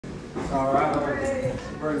All right,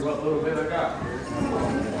 I'll bring what little bit I got here.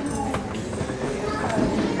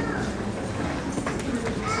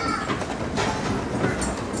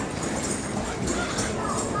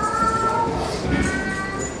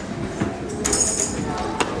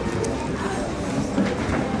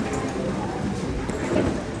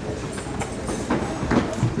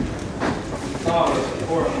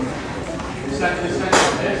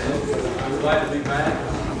 I'm glad to be back.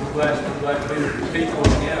 I'm glad to be with people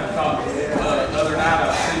again. I thought the other night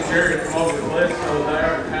I seen Jerry come over to bless over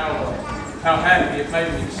there, and how happy it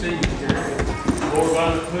made me to see you, Jerry. The Lord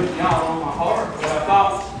wanted to put y'all on my heart. But I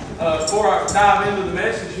thought before I dive into the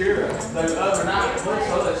message here, the other night so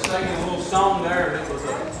they sang a little song there, and it was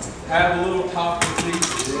have a little talk with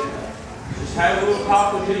Jesus. Just have a little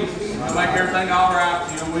talk with Jesus. It'll make everything all right.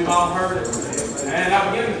 You know, we've all heard it. And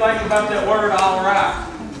I began to think about that word, all right.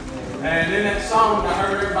 And in that song, I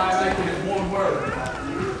heard everybody making it one word.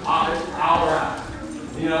 It's all right.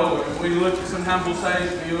 You know, we look at, sometimes we'll say,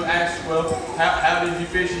 you ask, well, how did your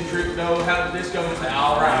fishing trip go? How did this go? And say,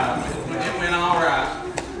 all right. It went all right.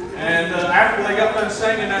 And after they got done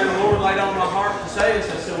singing that, the Lord laid on my heart to say this.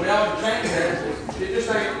 I said, we ought to change that. It just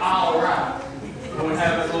ain't all right. When we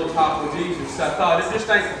have that little talk with Jesus, I thought, it just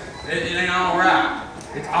ain't, it ain't all right.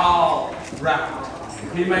 It's all right.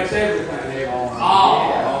 He makes everything all right.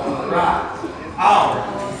 All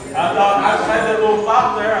right. I thought I just had that little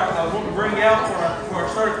thought there. I want to bring out before I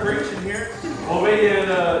start preaching here. We'll be in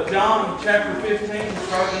John chapter 15,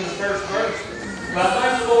 starting in the first verse. But I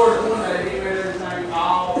thank the Lord that one day He made everything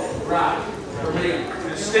all right for me.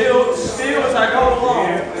 And still as I go along,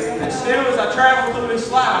 and still as I travel through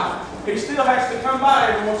this life, He still has to come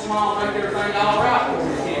by every once in a while and make everything all right for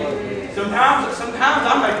me. Sometimes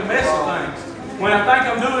I make a mess of things. When I think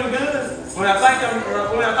I'm doing good, when I think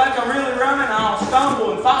I'm really running, I'll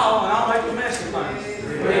stumble and fall and I'll make a mess of things.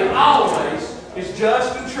 But He always is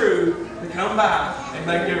just and true to come by and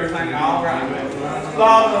make everything all right.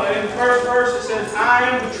 In the first verse it says, I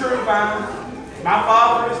am the true vine, my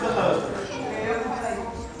Father is the husband.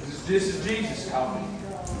 This is Jesus talking.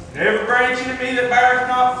 Every branch in me that beareth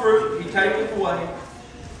not fruit, He taketh away.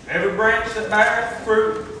 Every branch that beareth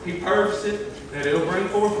fruit, He purges it, that it will bring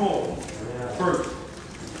forth more fruit.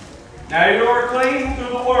 Now you are clean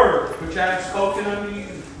through the word which I have spoken unto you.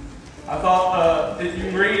 I thought that you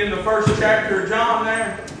can read in the first chapter of John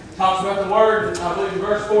there. It talks about the word, I believe in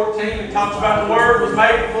verse 14, it talks about the word was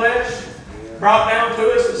made flesh, brought down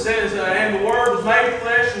to us. It says, and the word was made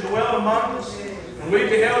flesh and dwelt among us. And we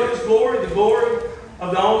beheld His glory, the glory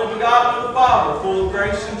of the only begotten of the Father, full of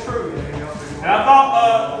grace and truth. And I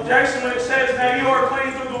thought, Jason, when it says, now you are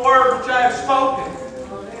clean through the word which I have spoken,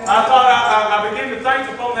 I thought I began to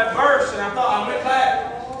think upon that verse, and I thought I went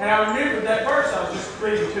back and I remembered that verse I was just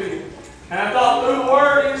reading to you. And I thought, through the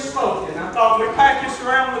word He is spoken. I thought we pack this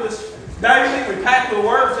around with us daily. We pack the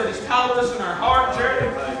words that He's taught us in our heart, Jerry.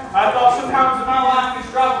 I thought sometimes in my life He's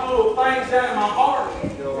dropped little things down in my heart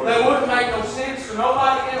that wouldn't make no sense to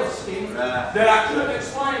nobody else, Steve, that I couldn't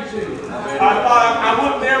explain to you. I thought I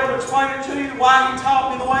wouldn't be able to explain it to you why He taught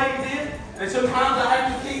me the way He did. And sometimes I have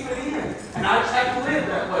to keep it in. And I just have to live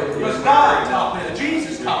that way. Because God taught me that.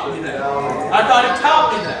 Jesus taught me that. I thought He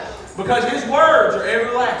taught me that. Because His words are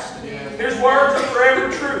everlasting. His words are forever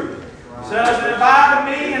true. It says, abide in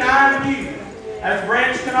me and I in you. As a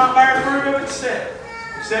branch cannot bear fruit of itself,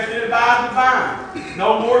 except it abide in the vine.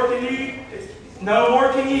 No more can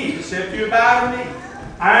ye, except you abide in me.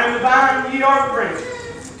 I am the vine, and ye are the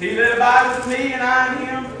branches. He that abideth in me and I in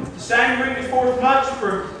him, the same bringeth forth much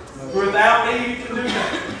fruit. For without me you can do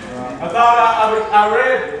nothing. I thought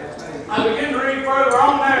I began to read further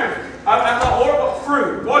on there. I thought, Lord, what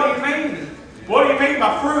fruit? What do you mean? What do you mean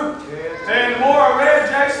by fruit? And the more I read,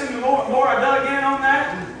 Jason, the more I dug in on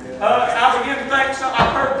that. I began to think,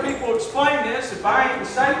 I've heard people explain this, if I ain't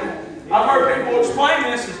mistaken. I've heard people explain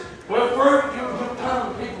this as, well, fruit, you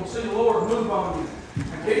come, people see the Lord move on you.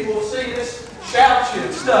 And people will see this, shout you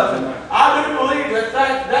and stuff. And I do believe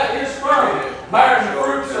that is fruit. Bearing the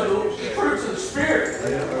fruits of the Spirit.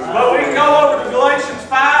 But we can go over to Galatians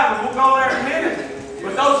 5 and we'll go there in a minute.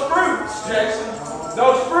 But those fruits, Jason,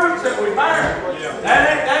 those fruits that we bear, that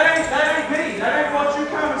ain't me. That ain't what you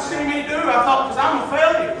come and see me do. I thought, because I'm a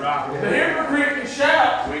failure. The hypocrite can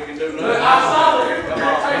shout. We can do nothing. I saw the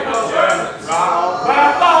hypocrite take no service. But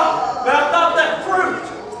I thought that fruit,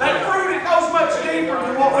 it goes much deeper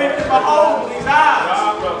than what we can behold with these eyes.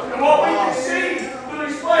 And what we can see through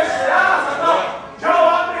these fleshly eyes. I thought, Joe,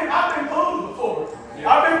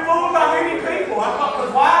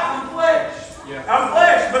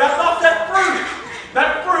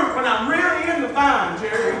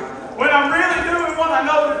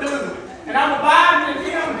 and I'm abiding in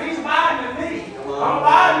Him, and He's abiding in me. I'm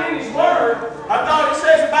abiding in His Word. I thought He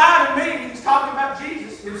says abide in me. He's talking about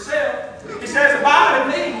Jesus Himself. He says abide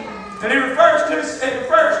in me. And He refers to Him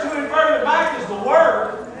further back as the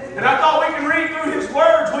Word. And I thought we can read through His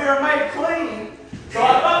words, we are made clean. So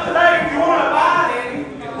I thought today, if you want to abide in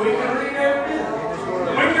Him, we can read every bit of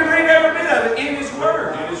it. We can read every bit of it in His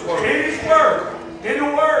Word. In His Word. In His Word. In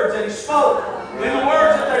the words that He spoke. In the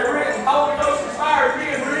words that they're written. Holy Ghost inspired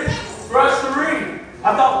being written for us to read.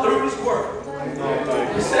 I thought through His Word.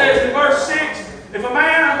 It says in verse 6, if a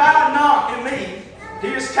man abide not in me, he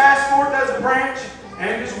is cast forth as a branch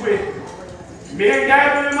and is withered. Men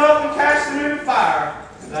gather them up and cast them in the fire.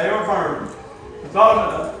 They are burned.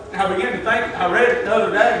 I began to think, I read it the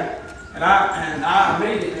other day, and I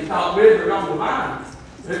immediately thought withered on the mind.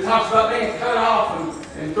 It talks about being cut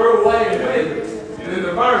off and thrown away and withered, and then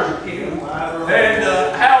they're burned again. And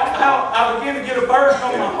how I began to get a burden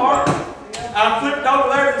on my heart. I flipped over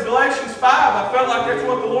there to Galatians 5. I felt like that's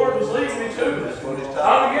what the Lord was leading me to.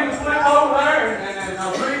 I began to flip over there, and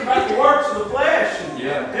I was reading about the works of the flesh. And, you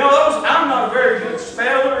know, I'm not a very good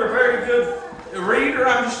speller or a very good reader.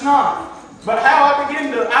 I'm just not. But how I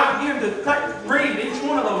began to read each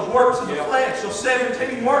one of those works of the flesh, those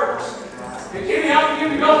 17 works. And Kenny, I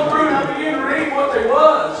began to go through and I began to read what they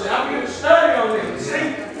was. And I began to study on them and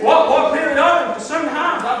see what really of them. Because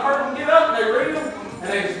sometimes I've heard them get up and they read them and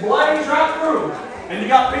they just blaze right through them. And you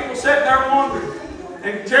got people sitting there wondering.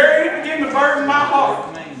 And Terry, it began to burden my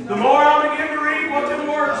heart. The more I began to read what them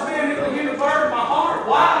words meant, it began to burden my heart.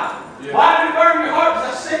 Why? Why did it burden your heart?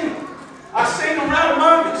 Because I seen them. I seen them right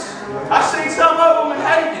among us. I seen some of them in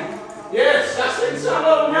Hagan. Yes, I seen some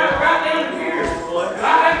of them right down here. And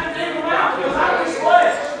I have to dig them out because I'm just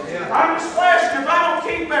flesh. I'm just flesh, and if I don't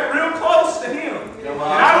keep that real close to Him, and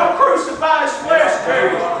I don't crucify His flesh,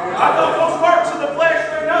 Terry, I thought those works of the flesh,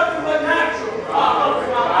 they're nothing but natural.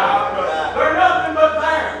 They're nothing but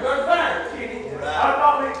there. They're there, Kenny. I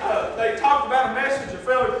thought they talked about a message a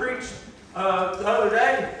fellow preached the other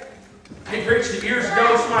day. He preached it years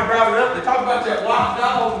ago, somebody brought it up. They talk about that white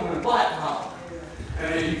dog and the black dog.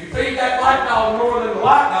 And if you feed that black dog more than the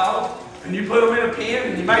white dog, and you put them in a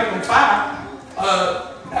pen and you make them fight,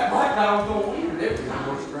 that black dog's going to win every time.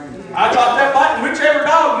 I thought whichever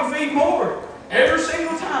dog you feed more, every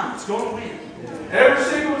single time it's going to win. Every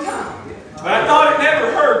single time. But I thought it never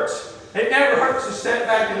hurts. It never hurts to step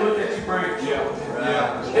back and look at your branch.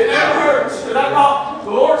 It never hurts. Because I thought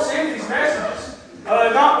the Lord sends these messages.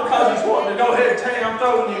 Not because He's wanting to go ahead and tell you I'm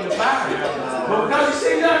throwing you in the fire, but because He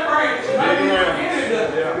sees that branch. Maybe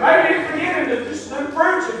He's beginning to just the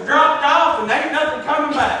fruits have dropped off and there ain't nothing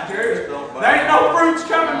coming back, Jerry. There ain't no fruits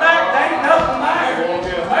coming back. There ain't nothing there.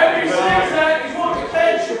 Maybe He sees that He's wanting to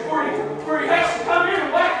catch you before He has to come in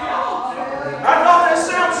and whack you off. I thought that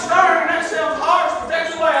sounds stern and that sounds harsh, but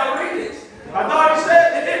that's the way I read it. I thought He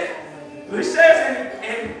said it. He says,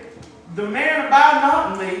 and the man abide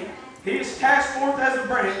not in me. He is cast forth as a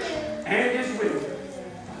branch and is withered.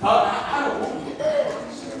 I don't want to get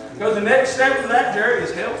that. Because the next step of that, Jerry,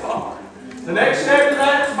 is hellfire. The next step of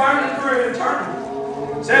that is burning through eternity.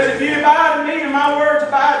 It says, if you abide in me and my words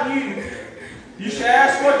abide in you, you shall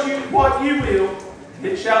ask what you will,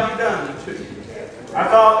 it shall be done unto you. I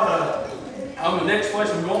thought, the next place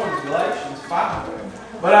I'm going is Galatians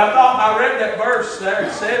 5. But I thought I read that verse there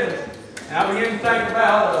at 7, and I began to think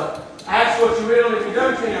about ask what you will if you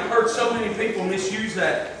don't. I've heard so many people misuse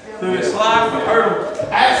that through this life. I've heard them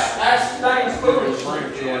ask things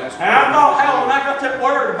foolishly. And I thought, how when I got that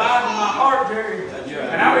word abide in my heart, Jerry,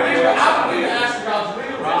 and I began to ask God's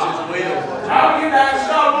will. I began to ask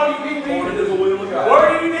God, what do you need me to do?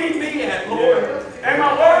 Where do you need me at, Lord? Am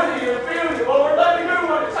I worthy to feel you, Lord? Let me do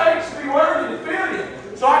what it takes to be worthy to feel you,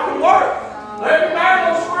 so I can work. Let me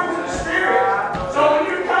bear those fruits of the Spirit. So when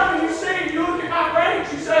you come and you see, you look at my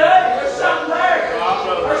branch, you say, hey, there's something there.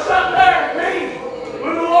 There's something there in me.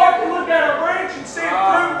 When the Lord can look at our branch and see the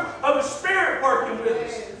fruit of the Spirit working with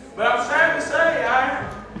us. But I'm sad to say,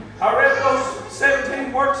 I read those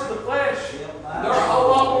 17 works of the flesh. They're a whole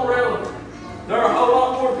lot more relevant. There are a whole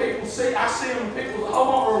lot more people see. I see them in a whole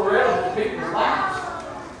lot more relevant in people's lives.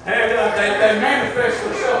 And they manifest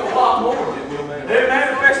themselves a lot more. They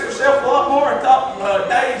manifest themselves a lot more. I thought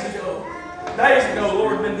days ago, the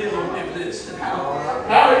Lord had been dealing with this. And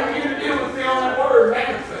how He began to deal with me on that word,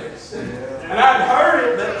 manifest. And I'd heard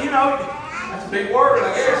it, but that's a big word,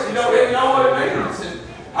 I guess. Didn't know what it means. And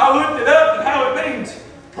I looked it up and how it means.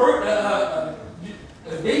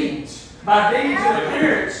 Deeds. By deeds and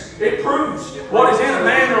appearance, it proves what is in a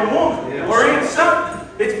man or a woman, or in something.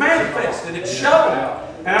 It's manifested. It's shown.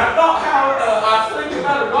 And I thought how I was thinking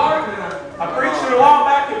about a garden, and I preached it a while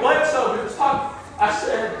back at Bledsoe.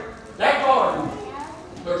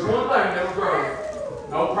 There's one thing that'll grow.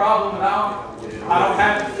 No problem at all. I don't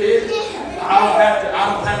have to fit. I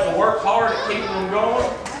don't have to work hard at keeping them going.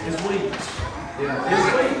 It's weeds. It's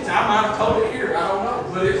weeds. I might have told it here. I don't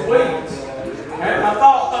know. But it's weeds. And I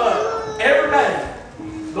thought every day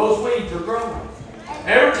those weeds are growing.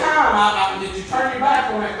 Every time you turn your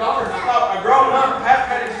back on that garden, I thought growing up, I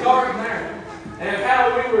had this garden there. And how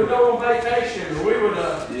we would go on vacation, we would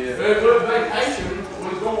vacation, we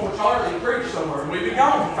was going with Charlie to preach somewhere, and we'd be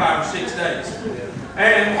gone for 5 or 6 days.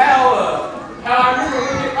 And how I remember we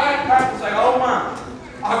get back and say, oh my,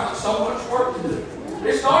 I've got so much work to do.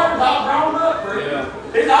 This garden's all grown up,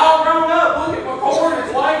 It's all grown up. Look at my corn, it's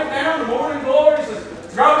weighted down. The morning glories is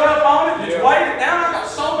grown up on it, it's weighted down. I've got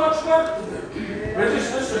so much work to do. But it's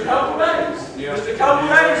just a couple days. Just a couple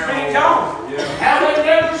days being gone. How they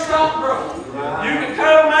never stop growing. You can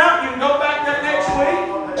cut them out, you can go back that next week,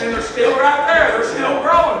 and they're still right there. They're still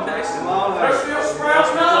growing. They're still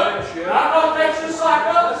sprouting up. I thought that's just like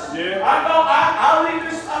us. I thought I leave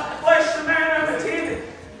this flesh to man unattended.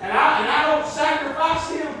 And I don't sacrifice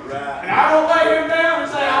him. And I don't lay him down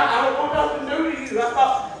and say, I don't want nothing to do to you. I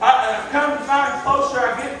thought, I've come to find the closer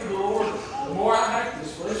I get to the Lord, the more I hate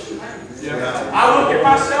this flesh to man. I look at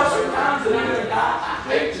myself sometimes and I think, I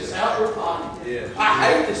hate this outward body. I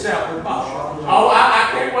hate this outward body. Oh, I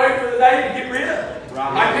can't wait for the day to get rid of it.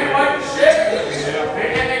 I can't wait to shed this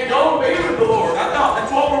and go and be with the Lord. I thought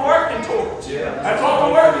that's what we're working towards. That's what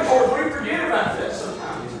we're working towards. We forget about that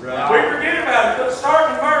sometimes. We forget about it. But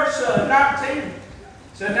starting in verse 19, it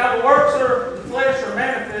said, now the works of the flesh are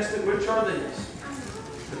manifested, which are these: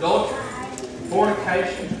 adultery,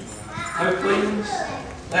 fornication, uncleanness,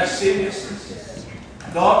 lasciviousness,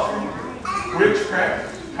 adultery,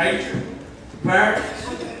 witchcraft, hatred, variance,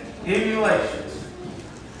 emulations,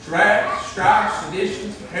 wrath, strife,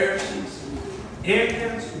 seditions, heresies,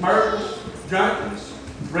 envyings, murders, drunkenness,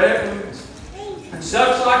 revelings, and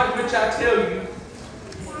such like of which I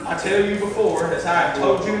tell you before, as I have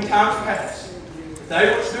told you in times past, that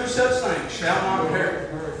they which do such things shall not inherit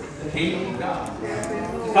the kingdom of God.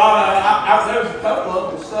 There was a couple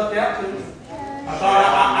of them stuck out to me. I thought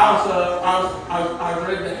I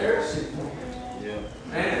read the heresy,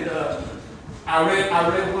 and I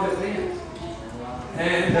read what it meant,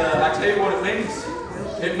 and I tell you what it means.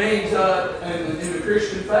 It means in the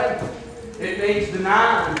Christian faith, it means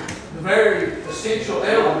denying the very essential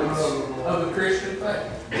elements of the Christian faith.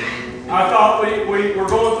 I thought we're going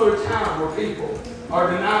through a time where people are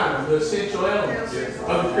denying the essential elements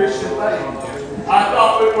of the Christian faith. I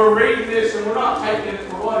thought we were reading this and we're not taking it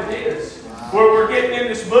for what it is. We're getting in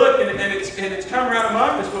this book and it's come right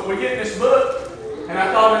among us, but we get in this book and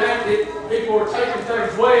I thought that people were taking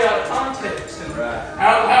things way out of context and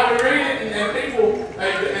how we read it and people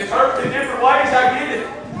interpret it in different ways. I get it,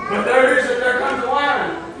 but there comes a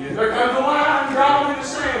line. There comes a line drawn in the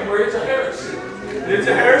sand where it's a heresy. It's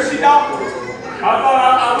a heresy doctrine. I thought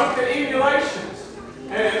I looked at emulations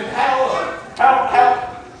and how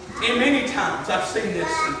in many times I've seen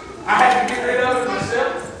this. I had to get rid of it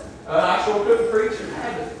myself. I sure couldn't preach and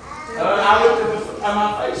have it. I looked at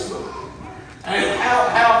my Facebook and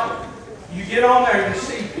how you get on there and you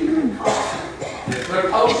see people they're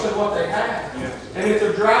posting what they have. And it's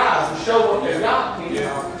a drive to show what they got.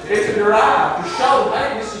 It's a drive to show,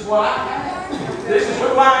 hey, this is what I have. This is who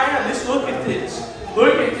I am. Look at this.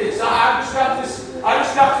 Look at this. I just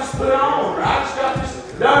got this put on, or I just got this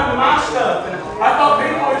done to my stuff. And I thought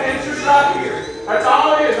people would interest right here. That's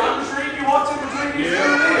all it is. I'm just reading you what's in between these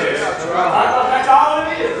two things. I thought that's all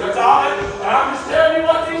it is. That's all it is. I'm just telling you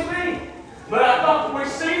what these mean. But I thought we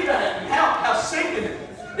see that and how sickening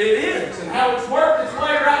it is, and how it's worked its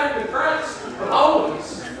way right into Christ of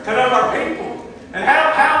holiness and of our people. And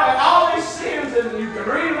how all these sins, and you can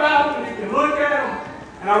read about them, and you can look at them,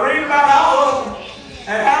 and I read about all of them,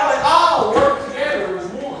 and how they all work together as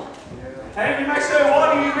one. And you may say,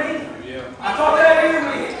 what do you mean? I thought that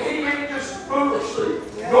he ain't just foolishly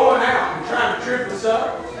going out and trying to trip us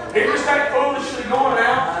up. He just ain't foolishly going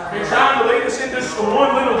out and trying to lead us into just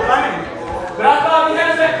one little thing. But I thought he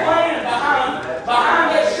has that plan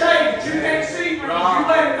behind that shade that you can't see because you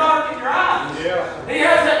let it darken your eyes. He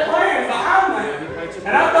has that plan behind that.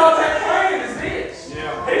 And I thought that plan is this.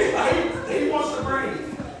 He wants to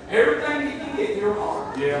bring everything he can get in your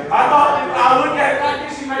heart. I thought, I look at it like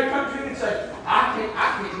this, he may come to you and say, I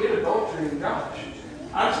can't get adultery in Josh.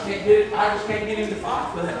 I just can't get him to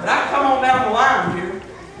fight for that. But I come on down the line here,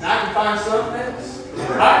 and I can find something else.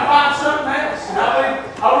 And I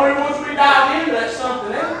believe once we dive into that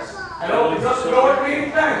something else, it opens up the door to many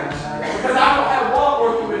things. Because I don't have what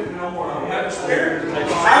working with me no more. I don't have the Spirit. I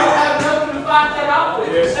don't have nothing to fight that off with.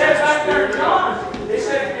 It says back there in John, it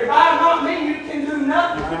says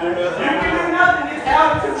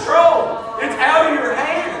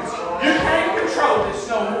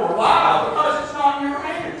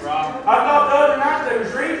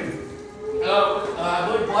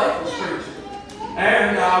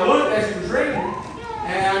I looked as he was reading,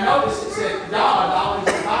 and I noticed it said God, always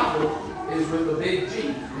in the Bible, is with a big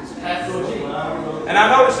G. It's a capital G. And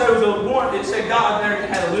I noticed there was a one, it said God there, and it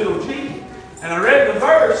had a little G. And I read the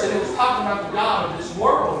verse, and it was talking about the God of this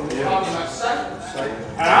world. It was talking about Satan.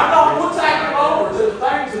 And I thought, we'll take him over to the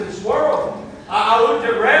things of this world. I looked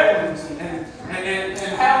at revelings and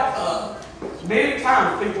how many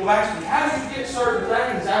times people have asked me, how do you get certain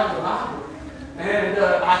things out of the Bible? And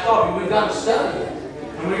I thought, we've got to study it.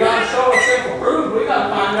 And we got to show ourselves approved. We got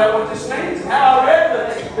to find out what this means. And how I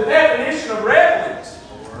read the definition of revelings.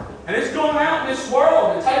 And it's going out in this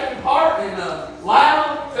world and taking part in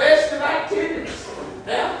loud, festive activities.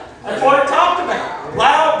 Yeah, that's what it talked about.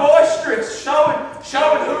 Loud, boisterous, showing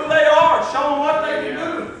who they are, showing what they can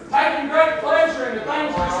do, taking great pleasure in the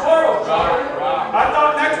things of this world. I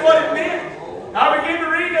thought that's what it meant. And I began to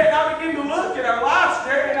read it, and I began to look at our lives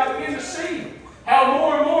there, and I began to see how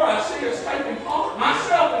more and more I see us taking part,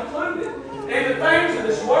 myself included, in the things of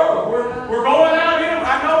this world. We're going out in them.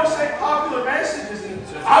 I know it's that popular messages, and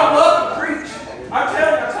I love to preach. I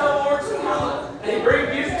tell the Lord sometimes, and He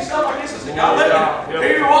gives me stuff like this. I say, God, let me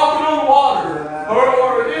hear you walking on the water,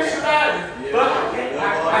 or this or that. But I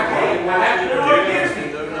can't. I have to do what He gives me.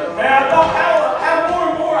 And I thought how more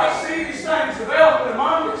and more I see these things developing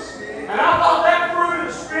among us. And I thought that fruit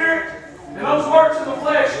of the Spirit and those works of the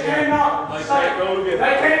flesh cannot they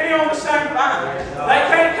can't be on the same vine. They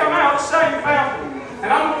can't come out of the same fountain.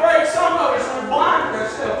 And I'm afraid some of us are blind to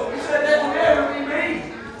ourselves. But we said that will never be me.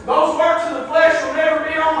 Those works of the flesh will never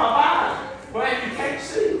be on my vine. But you can't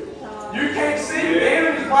see. You can't see. The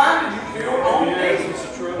enemy's blinded you to your own things.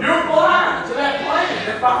 You're blind to that plan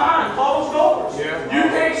that's behind closed doors. You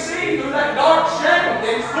can't see through that dark shadow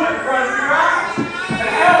that He's put in front of your eyes. And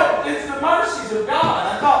how it's the mercies of God.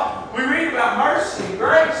 I thought we read about mercy and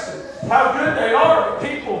grace and how good they are, but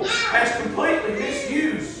people has completely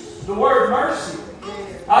misused the word mercy.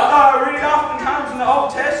 I thought I read oftentimes in the Old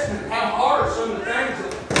Testament how hard some of the things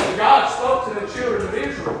that God spoke to the children of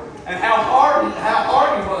Israel and how hard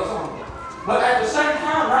He was on them. But at the same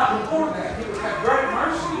time, right before that, He would have great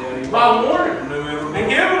mercy by warning them and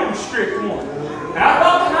giving them a strict warning. And I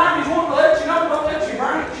thought tonight He's wanting to let you know, don't let your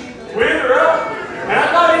branch wither up. And I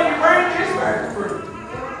thought if your branch is bearing fruit,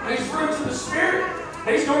 these fruits of the Spirit,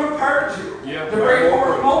 He's going to purge you to bring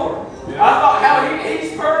forth more. I thought how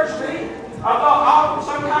He's purged me. I thought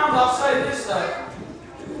sometimes I'll say this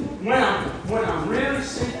when I'm really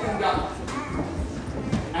seeking God,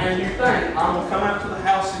 and you think I'm going to come out to the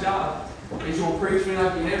house of God, He's going to preach me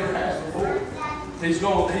like He never has before. He's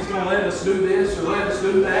going to let us do this or let us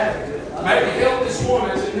do that. Maybe help this one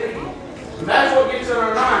that's in need. And that's what gets in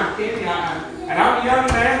our mind, Kenny. And I'm a young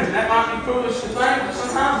man, and that might be foolish to think, but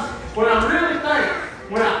sometimes when I think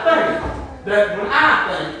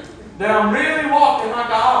that I'm really walking like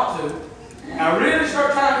I ought to, and I really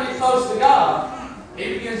start trying to get close to God,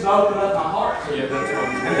 He begins to open up my heart to Him.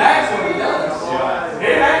 And that's what He does.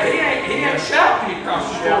 He ain't shouting me across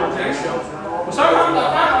the floor. But sometimes I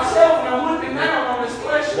find myself and I'm looking down on this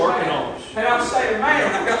flesh and I'm saying, man,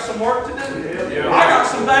 I got some work to do. I got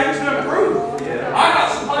some things to improve. I got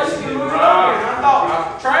some places to move on. And I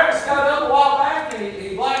thought, Travis got up a while back and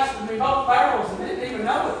he blasted me both barrels and didn't even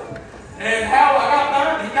know it. And how I got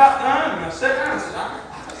done, he got done, and I sat down and said, I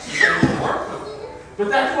got some things to work on. But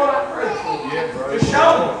that's what I pray for. To show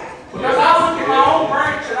me. Because I look at my own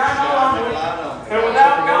branch and I know I'm weak. And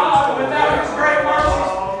without God, without His great mercies,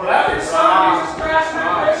 without His Son, Jesus Christ, and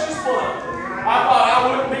His precious blood, I thought I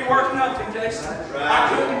wouldn't be worth nothing, Jason. I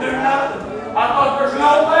couldn't do nothing. I thought there's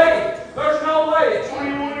no way a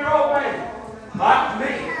 21-year-old man like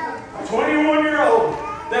me, a 21-year-old,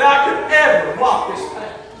 that I could ever walk this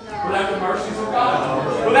path without the mercies of God,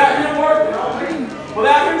 without Him working on me,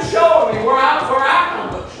 without Him showing me where I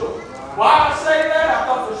come up short. Why I say that? I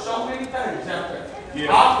thought there's so many things out there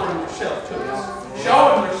offering themselves to us,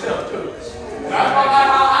 showing themselves to us. And I thought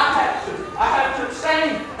I had to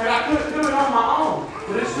abstain, and I couldn't do it on my own.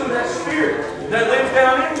 But it's through that Spirit that lives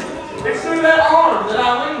down in me. It's through that arm that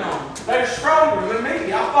I lean on. They're stronger than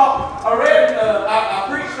me. I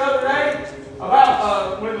preached the other day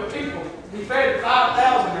about when the people, He fed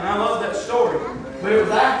 5,000, and I love that story. But it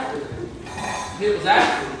was after.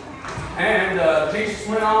 And Jesus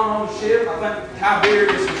went on the ship. I think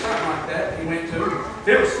Tiberias or something like that He went to.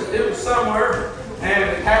 It was somewhere, and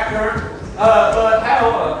it happened. But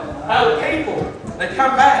how the people, they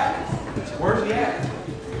come back. Where's He at?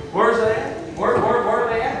 Where's they at? Where are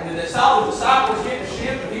they at? And they saw the disciples get the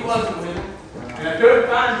ship, and He wasn't with them. And they couldn't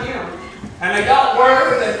find Him. And they got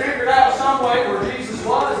word, they figured out some way where Jesus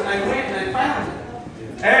was, and they went and they found Him.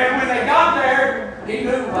 And when they got there, He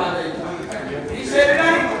knew why they found Him. He said, it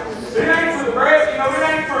ain't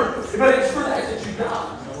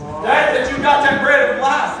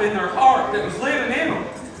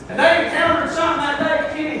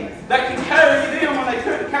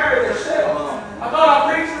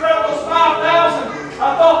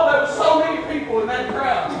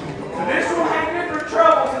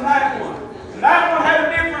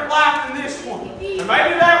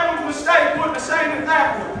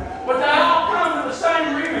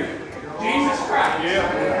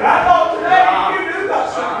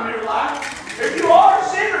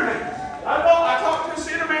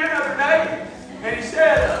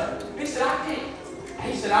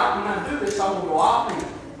when I do this, I will go all in.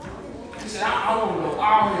 He said, I want to go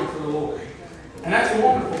all in for the Lord. And that's a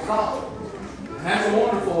wonderful thought. And that's a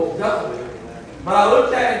wonderful goal. But I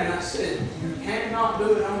looked at him and I said, you cannot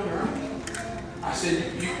do it on your own. I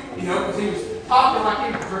said, you know, because he was talking like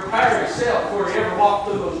he could prepare himself before he ever walked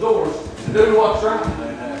through those doors to do what's right.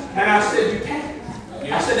 And I said, you can't.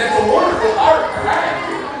 I said, that's a wonderful art to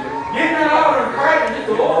have. Get in that altar and pray and get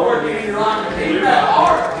the Lord working in your life and keep that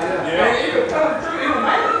art. And it'll come true. It'll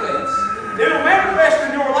manifest. It'll manifest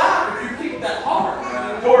in your life if you keep that heart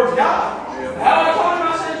towards God. How I told him,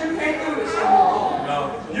 I said, you can't do this on your own. No.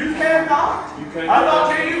 You cannot. I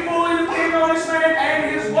thought, can you fully depend on this man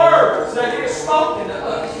and his words that he has spoken to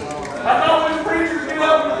us? I thought when preachers get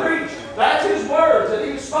up and preach, that's his words that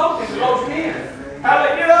he has spoken to those men. How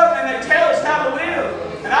they get up and they tell us how to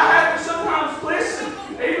live. And I have to sometimes listen,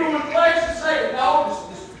 even when flesh is saying, no,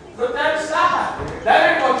 just put that aside. That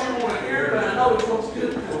ain't what you want to hear, but I know it's what's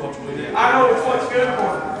good for you. I know it's what's good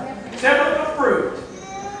for you. Except for the fruit.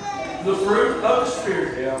 The fruit of the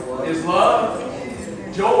Spirit is love,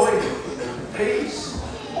 joy, peace,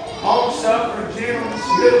 long-suffering, gentleness,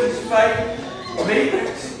 goodness, faith,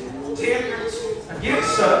 meekness, temperance.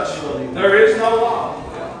 Against such, there is no law.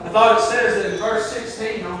 I thought it says that in verse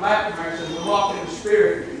 16 on back there, it says, we walk in the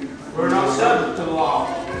Spirit, we're not subject to the law.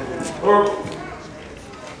 Or,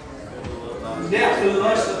 to the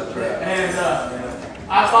lust of the flesh. And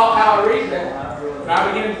I thought how I read that, and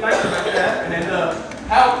I began to think about that, and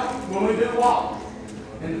how, when we do walk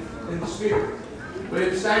in the Spirit, we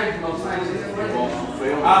abstain from those things in the flesh.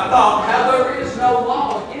 I thought how there is no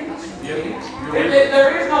law against us. There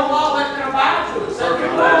is no law that can abide to us.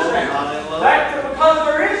 Because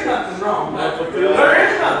there is nothing wrong. There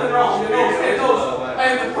is nothing wrong in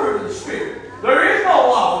the fruit of the Spirit. There is no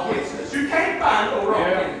law against us. You can't find no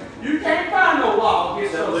wrong in it. You can't find no law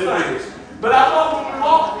against those things. But I thought when we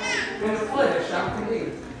walk in the flesh, I'm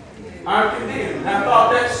condemned. I'm condemned. And I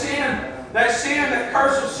thought that sin, that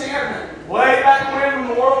curse of sin, way back when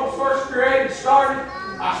the world was first created, started,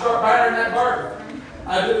 I start bearing that burden.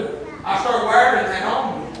 I do. I start wearing that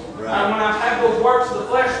on me. Right. And when I have those works of the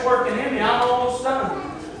flesh working in me, I'm almost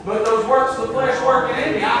done. But those works of the flesh working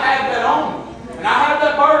in me, I have that on me. And I have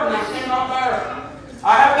that burden I cannot bear.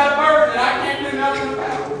 I have that burden that I can't do nothing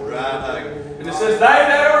about. Right. And it says, they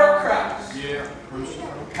that are of Christ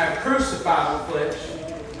have crucified the flesh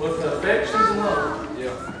with the affections and love.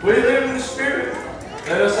 Yeah. We live in the Spirit.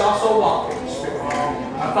 Let us also walk in the Spirit.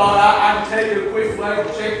 I thought I can tell you a quick way to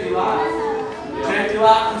check your life. Check your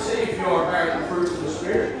life and see if you are bearing the fruits of the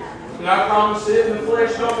Spirit. And I promise it and the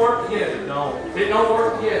flesh don't work together. No. It don't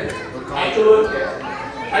work together. Take a look at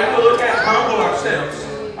it. Take a look at it. Humble ourselves.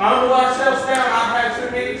 Humble ourselves down. I've had too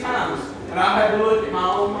many times. And I've had to look at my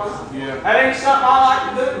own mind. Yeah. That ain't something I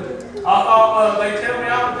like to do. I thought, they tell me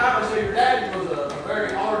all the time, I say, your daddy was a very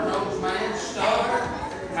hard-nosed man, stubborn.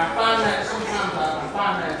 And I find that sometimes I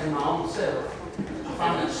find that in my own self. I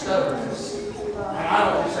find that stubbornness. And I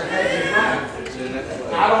don't want to say, hey, you're right.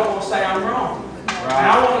 I don't want to say I'm wrong. Right. And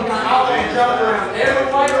I want to jump around every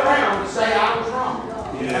way around to say I was wrong.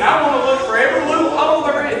 Yeah. And I want to look for every loophole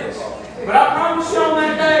there is. But I promise you on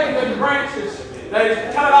that day, the branches that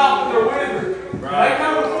is cut off and they're withered. Right. They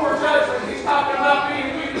come before judgment. He's talking about me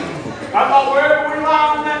and you. I thought wherever we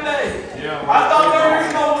lie on that day, I thought there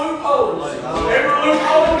is no loopholes. Every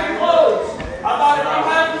loophole will be closed. I thought if I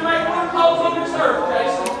had to make loopholes on this earth,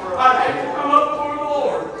 Jason, I'd have to come up before the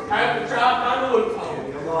Lord. I have to try to find a loophole.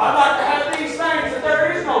 I'd like to have these things that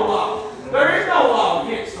there is no law. There is no law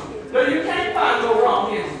against them. That you can't find no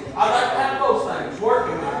wrong in them. I'd like to have those things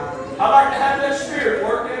working in me. I'd like to have that Spirit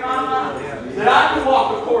working in my life. That I can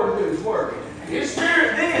walk according to His Word. His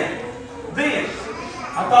Spirit then,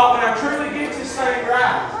 I thought when I truly get this thing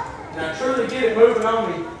right, and I truly get it moving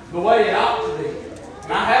on me the way it ought to be,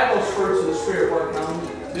 and I have those fruits of the Spirit working on me,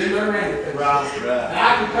 then they're manifest. Right. And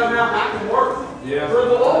I can come out and I can work for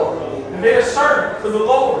the Lord. And be a servant for the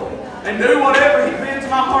Lord. And do whatever He bids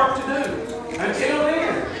my heart to do. Until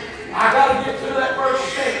then, I got to get through that first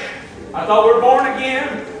step. I thought we're born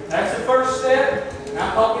again. That's the first step. And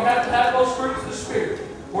I thought we have to have those fruits of the Spirit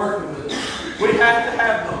working with us. We have to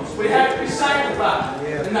have those. We have to be sanctified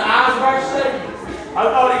in the eyes of our Savior. I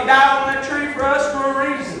thought He died on that tree for us for a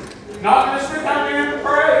reason. Not just to come in and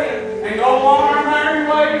pray and go along our merry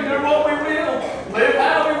way and do what we will. Live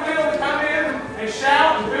how we will and come in and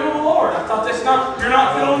shout and feel the Lord. I thought you're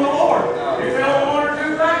not feeling the Lord. You're feeling one or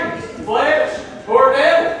two things. Flesh or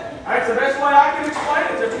devil. That's the best way I can explain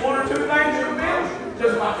it. There's one or two things you're feeling.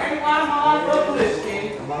 Because if I can't line my life up with this,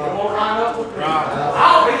 King, it won't line up with me.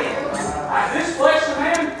 I'll be in. This flesh of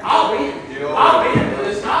man, I'll be in. I'll be into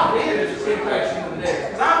this. I'll be into this temptation of the devil.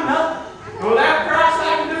 Because I'm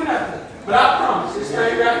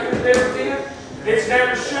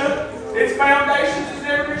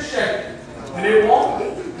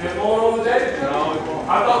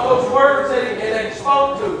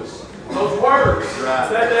Those words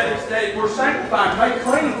that we're sanctified, made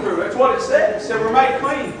clean through. That's what it said. It said we're made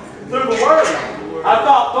clean through the Word. I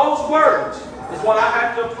thought those words is what I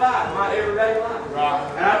have to apply in my everyday life.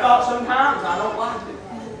 And I thought sometimes I don't like it,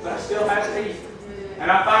 but I still have to eat.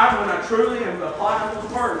 And I find when I truly am applying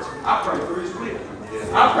those words, I pray for His will.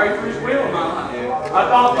 I pray for His will in my life. I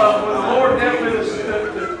thought when the Lord dealt with us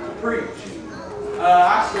to preach,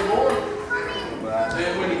 I said, Lord,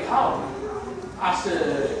 and when He called me, I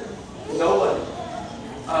said, no way.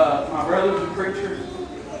 My brother's a preacher.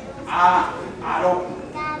 I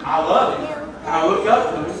love him. And I look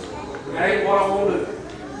up to him. That ain't what I want to do.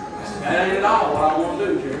 I said, that ain't at all what I want to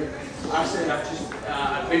do, Jerry. I said,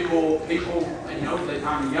 people, you know,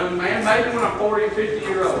 I'm a young man, maybe when I'm 40 or 50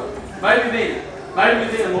 years old. Maybe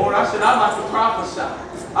then, Lord. I said, I'd like to prophesy.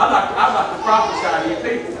 I'd like to prophesy to you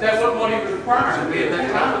people. That wasn't what He was requiring of me at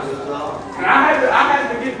that time. And I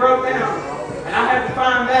had to get broke down. And I had to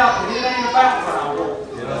find out that it ain't about what I want.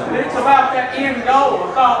 And it's about that end goal.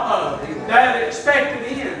 I thought that expected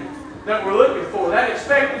end that we're looking for. That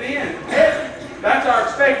expected end. Heaven. That's our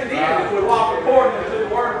expected end if we walk according to the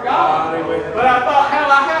Word of God. But I thought, hell,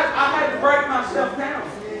 I had to break myself down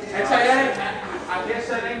and say, hey, I guess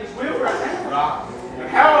that ain't His will right now. And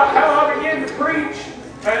how I began to preach,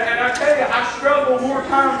 and I tell you, I struggle more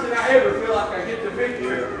times than I ever feel like I get the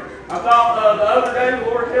victory. I thought the other day the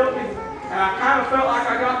Lord helped me, and I kind of felt like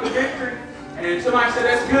I got the victory. And somebody said,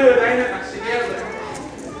 that's good, ain't it? And I said, yeah, but.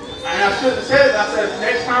 And I shouldn't have said it. I said,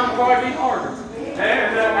 next time will probably be harder.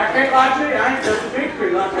 And I can't lie to you, I ain't got the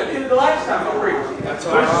victory like I did the last time I preached. That's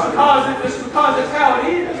all right. It's because it's how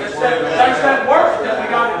it is. That's that work that we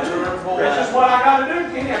got to do. That's just what I got to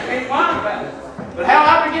do, Kenny. I can't lie about it. But how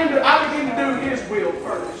I begin to do His will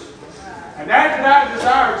first. And that I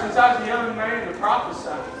desired since I was a young man to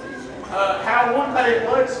prophesy. How one day it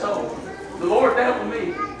was so. The Lord dealt with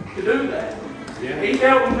me to do that. Yeah. He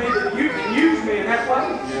dealt with me that you can use me in that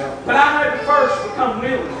way. Yeah. But I had to first become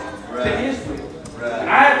willing to His will. Right. And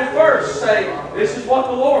I had to first say, this is what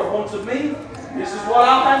the Lord wants of me. This is what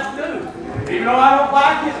I'll have to do. Even though I don't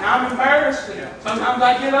like it and I'm embarrassed, and sometimes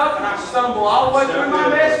I get up and I stumble all the way through my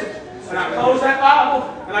message. And I close that Bible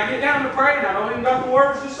and I get down to pray and I don't even got the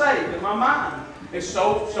words to say because my mind is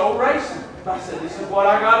so racing. But I said, this is what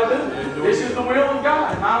I got to do. This is the will of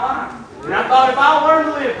God in my life. And I thought if I'll learn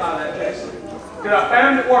to live by that, Jason, because I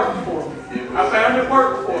found it working for me. I found it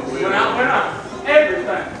working for me. When I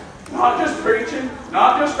everything. Not just preaching,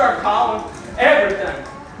 not just our calling, everything.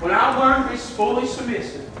 When I learned to be fully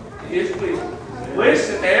submissive to His will,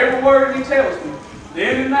 listen to every word He tells me,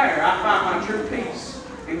 then and there I find my true peace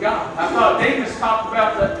in God. I thought Demas talked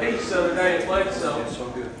about that peace the other day at Bledsoe. It's so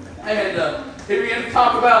good. And he began to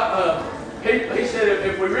talk about, he said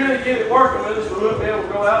if we really get it working with us, we wouldn't be able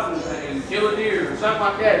to go out and kill a deer or something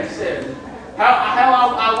like that. He said,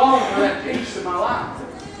 how I long for that peace in my life.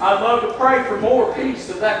 I'd love to pray for more peace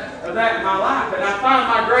of that in my life. And I find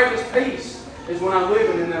my greatest peace is when I'm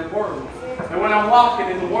living in that Word. And when I'm walking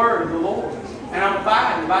in the Word of the Lord. And I'm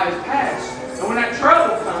abiding by His paths. And when that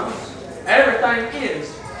trouble comes, everything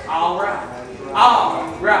is all right. All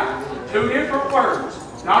right. Two different words.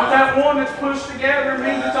 Not that one that's pushed together and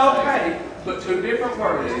means it's okay, but two different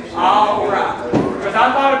words. All right. Because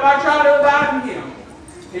I thought if I try to abide in Him,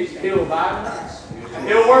 He'll abide in us. And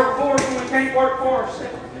He'll work for us when we can't work for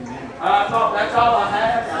ourselves. I thought that's all I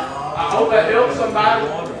had. I hope that helps somebody.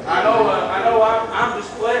 I know I'm just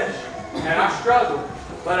flesh and I struggle.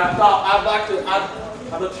 But I thought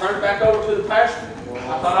I'd turn it back over to the pastor.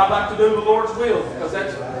 I thought I'd like to do the Lord's will because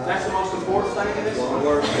that's the most important thing in this life.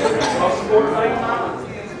 That's the most important thing in my life.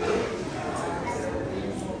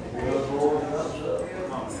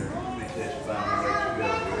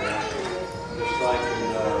 Just like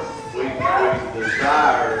we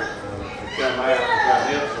desire to come out and try to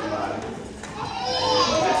help somebody.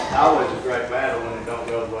 It's always a great battle when it don't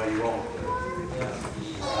go the way you want it to.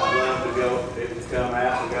 I'd love to come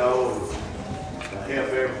out and go and help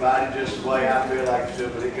everybody just the way I feel like it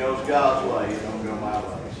should, but it goes God's way, it don't go my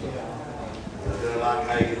way. So, do like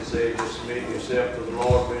Hagan said, just submit yourself to the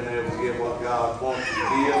Lord, being able to give what God wants you to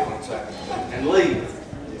give and leave it.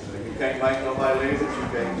 You can't make nobody leave it, you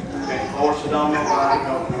can't force it on nobody,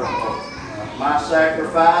 no. My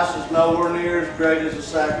sacrifice is nowhere near as great as the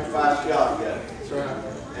sacrifice God gave. That's right.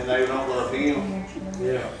 And they don't love Him.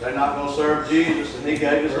 Yeah. They're not going to serve Jesus, and He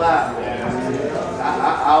gave His life.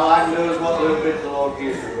 All I can do is what little bit the Lord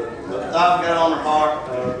gives me. But I've got on her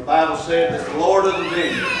heart, the Bible said that the Lord of the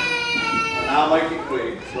vineyard, and I'll make it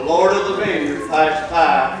quick, the Lord of the vineyard passed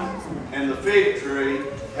by, and the fig tree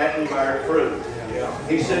hadn't bear fruit.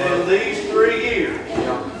 He said, in these 3 years,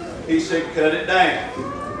 He said, cut it down.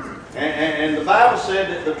 And And the Bible said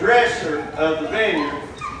that the dresser of the vineyard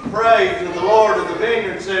prayed to the Lord of the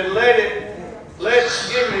vineyard and said,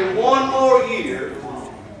 let's give me one more year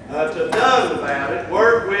to done about it,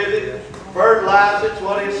 work with it, fertilize it's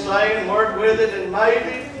what he's saying, work with it, and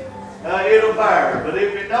maybe it'll bear. But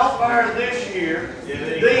if it don't bear this year,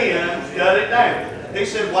 then cut it down. He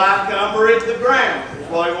said, why cumber it the ground? That's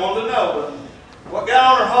what he wanted to know. But what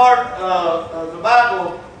got on her heart, the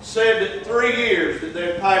Bible said that 3 years that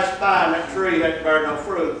they passed by and that tree had to bear no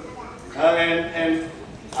fruit. And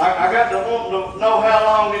I got to want to know how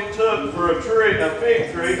long it took for a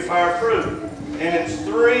fig tree to bear fruit. And it's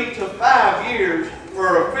 3 to 5 years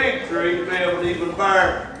for a fig tree to be able to even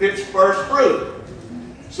bear its first fruit.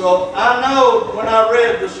 So I know when I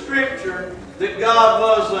read the scripture that God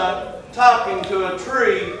was talking to a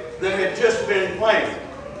tree that had just been planted.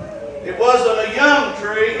 It wasn't a young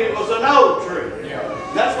tree, it was an old tree. Yeah.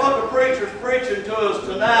 That's what the preacher's preaching to us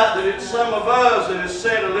tonight, that it's some of us that has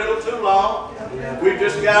said a little too long. Yeah. We've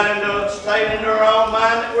just stayed into our own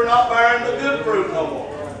mind that we're not bearing the good fruit no more.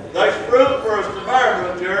 There's fruit for us to bear,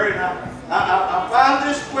 Brother Jerry, and I find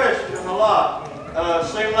this question a lot.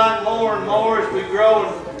 Seems like more and more as we grow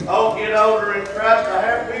and get older in Christ, I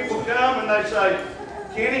have people come and they say,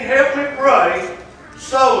 Kenny, help me pray,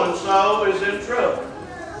 so-and-so is in trouble.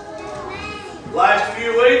 Last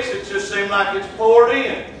few weeks, it just seemed like it's poured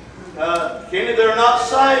in. Kenny, they're not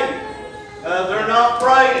saved. They're not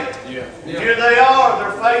praying. Yeah. Here they are.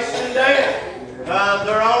 They're facing death.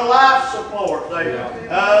 They're on life support.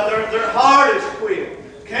 Their heart is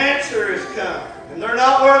quit. Cancer has come. And they're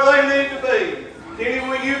not where they need to be. Kenny,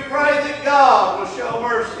 will you pray that God will show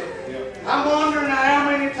mercy? Yeah. I'm wondering how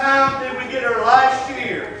many times did we get our last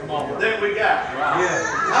year that we got?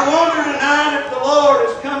 Yeah. I wonder tonight if the Lord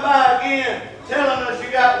has come by again telling us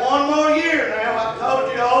you got one more year now. I've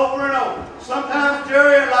told you over and over. Sometimes,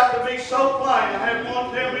 Jerry, I'd like to be so plain. I had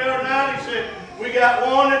one tell me the other night, he said, we got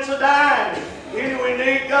one that's a dying. Kenny, we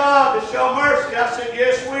need God to show mercy. I said,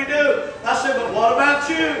 yes, we do. I said, but what about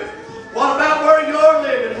you? What about where you're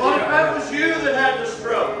living? What if that was you that had the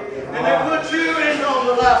stroke? And they put you in on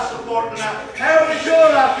the life support tonight. How is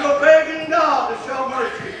your life? You're begging God to show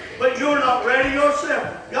mercy, but you're not ready yourself.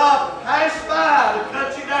 God passed by to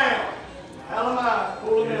cut you down. How am I?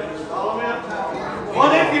 Pull them in. Follow me up.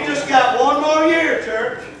 What if you just got one more year,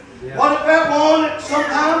 church? What if that one,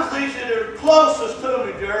 sometimes these that are closest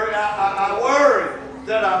to me, Jerry, I worry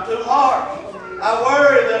that I'm too harsh. I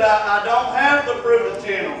worry that I don't have the fruit of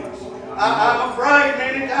gentleness. I'm afraid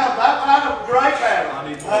many times. I've had a great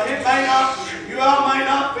battle. You all may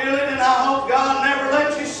not feel it, and I hope God never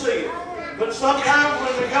lets you see it. But sometimes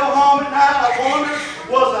when we go home at night, I wonder,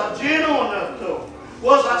 was I gentle enough to them?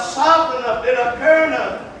 Was I soft enough? Did I care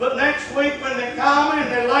enough? But next week when they call me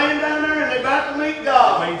and they're laying down there and they're about to meet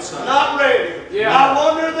God, not ready. Yeah. I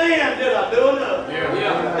wonder then, did I do enough? Yeah.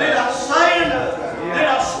 Yeah. Did I say enough? Yeah. Did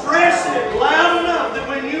I stress it loud enough that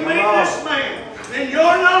when you meet this man and you're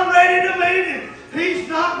not ready to meet him, he's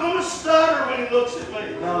not going to stutter when he looks at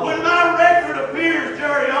me. No. When my record appears,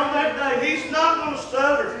 Jerry, on that day, he's not going to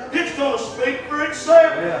stutter. It's going to speak for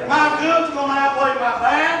itself. Yeah. My good's going to outweigh my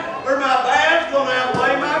bad, or my bad's going to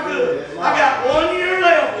outweigh my good. I got 1 year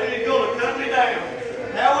left, and he's going to cut me down.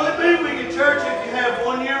 How will it be with you, church, if you have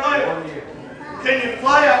 1 year left? Can you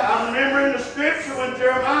play? I'm remembering the scripture when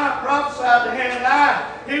Jeremiah prophesied to Hananiah.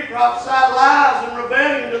 He prophesied lies and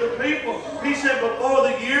rebellion to the people. He said, before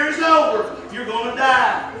the year is over, you're going to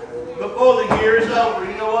die. Before the year is over.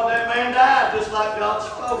 You know what? That man died just like God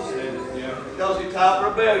spoke to him. Because he taught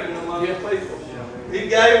rebellion among the people. He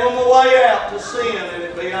gave them a way out to sin, and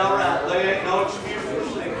it'd be all right. They ain't no excuse for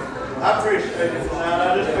sin. I appreciate it tonight.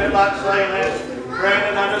 I just feel like saying that.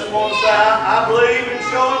 Brandon, I just want to say I believe in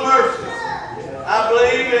showing mercy. I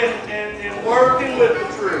believe in working with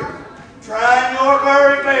the truth. Trying your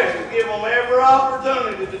very best to give them every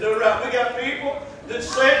opportunity to do right. We got people that's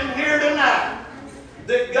sitting here tonight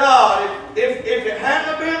that God, if it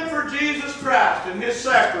hadn't been for Jesus Christ and His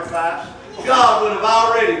sacrifice, God would have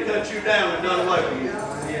already cut you down and done away with you.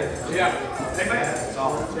 Yeah. Amen.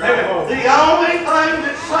 Amen. The only thing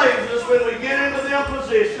that saves us when we get into them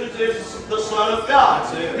positions is the Son of God.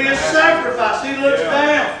 His sacrifice. He looks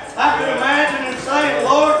down. I can imagine him saying,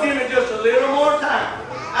 Lord, give me just a little more time.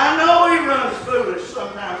 I know he runs foolish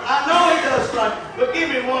sometimes. I know he does things. But give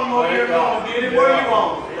me one more year and get it where you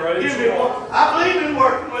want it. Give me one. I believe in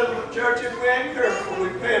working with the church. If we ain't careful, we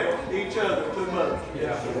pedal each other too much.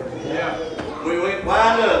 We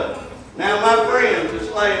wind up. Now my friends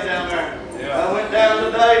is laying down there. I went down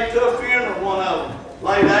today to a funeral, one of them.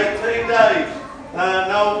 Laid 18 days.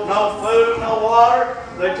 No food, no water.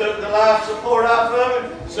 They took the life support off of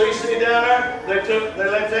him. CC down there, they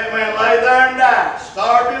let that man lay there and die,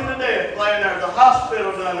 starved him to death, laying there. The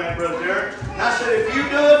hospital down there, Brother Jared. And I said, if you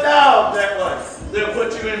do a dog that way, they'll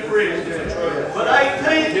put you in prison. But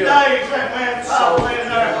 18 days that man fought laying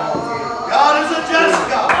there. God is a just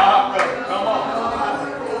God. Come on.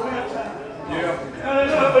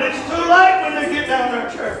 Yeah. But it's too late when they get down there,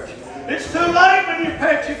 church. It's too late when you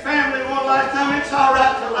pet your family one lifetime. It's all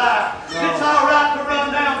right to lie. It's all right to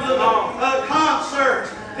run down to the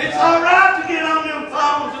concerts. It's all right to get on them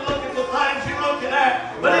phones and look at the things you're looking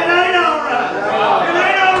at. But it ain't all right. It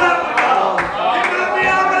ain't all right with God. It might be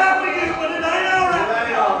all right with you, but it ain't all right with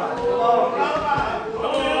God.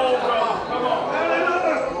 Come on.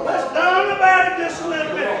 Hallelujah. Let's down about it just a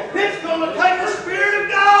little bit. It's going to take the Spirit of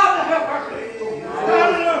God to help our people.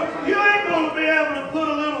 Hallelujah. You ain't going to be able to put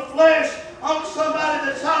a little flesh on somebody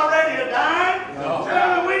that's already dying.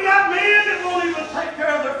 We got men that won't even take care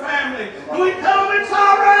of their family. And we tell them it's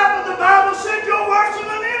all right, but the Bible said you're worse than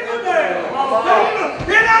an infidel.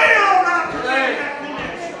 It ain't all right to be in that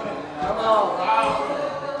condition. Come on.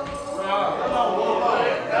 Come on, boy.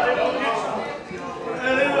 Gotta go get some.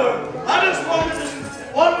 Hallelujah. I just wanted to,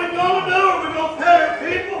 what are we going to do? Are we going to pay our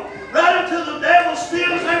people right until the devil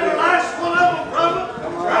steals every last one of them from us?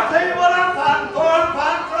 I'll tell you what I'm fighting for. I'm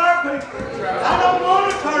fighting for our people. I don't want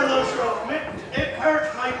to turn loose from it. It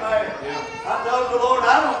hurts me bad. I told the Lord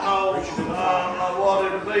I don't know what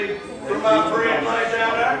it'll be for my friend lay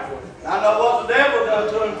down there. I know what the devil done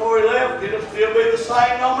to him before he left. It'll still be the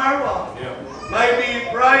same no matter what. Maybe you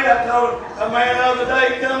prayed. I told a man the other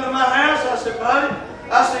day, he come to my house. I said, buddy,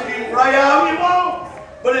 I said, you can pray all you want.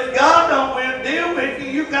 But if God don't deal with you,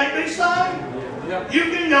 you can't be saved. You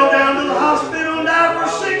can go down to the hospital and die for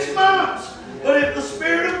 6 months. But if the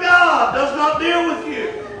Spirit of God does not deal with you,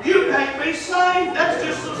 you can't be saved. That's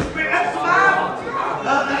just the Spirit. That's the Bible.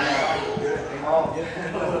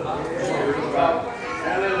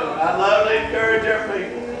 I love to encourage our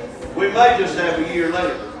people. We may just have a year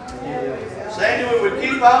later. Sandy, will we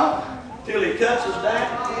keep on till He cuts us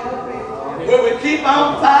down? Will we keep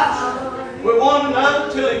on fighting with one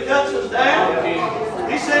another till He cuts us down?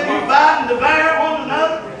 He said, you bite and devour one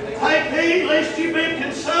another. Take heed lest you be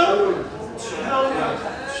consumed.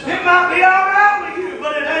 It might be all right with you,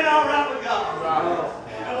 but it ain't all right with God.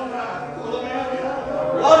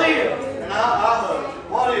 What if, and I hush,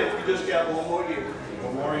 what if you just got one more year?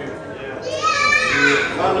 One more year.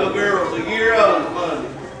 Yeah. My little girl's a year old Monday.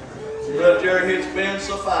 Brother Jerry, it's been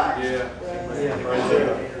suffice.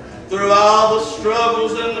 Through all the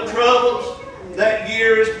struggles and the troubles, that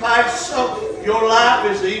year is past, so your life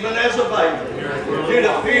is even as a baby. It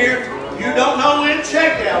appears you don't know when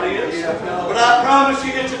checkout is, but I promise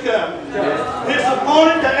you it's a coming. It's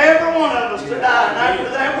appointed to every one of us to die, and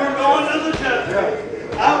after that we're going to the judgment.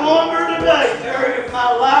 I wonder today, Jerry, if my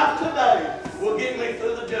life today will get me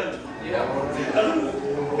through the judgment.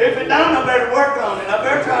 If it don't, I better work on it. I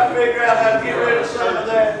better try to figure out how to get rid of some of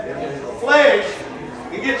that flesh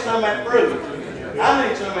and get some of that fruit. I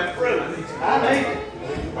need some of that fruit. I need it.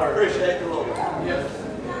 I appreciate the Lord.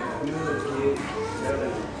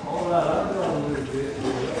 All right, I've got a little bit.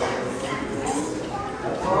 I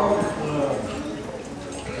thought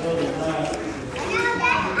the other night,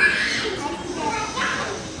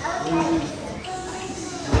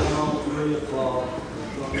 around 3 o'clock,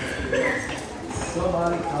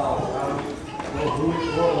 somebody called. I don't know who it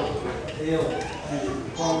was, ill, and the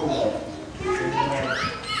phone was. And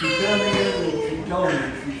she come in and she told me,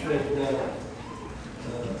 she said,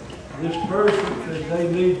 this person said they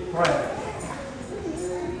need prayer.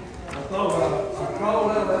 I called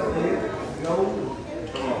out that day, go,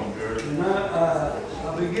 and I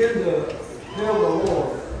began to tell the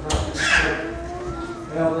Lord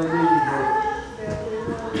how they needed her.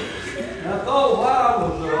 And I thought while I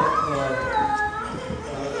was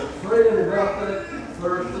praying about that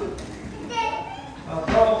person, I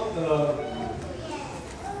thought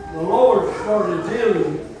the Lord started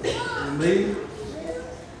dealing me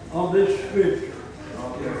on this scripture.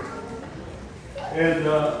 And I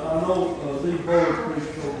know these boys preach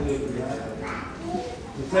so good tonight.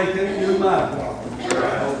 But they can't do my job.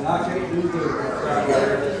 And I can't do their job.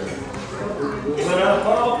 But I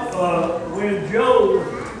thought when Joe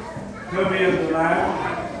come in tonight,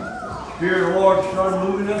 here the Lord started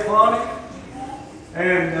moving up on him.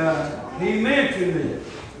 And he mentioned this.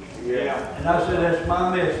 Yeah. And I said, that's my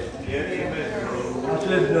message. I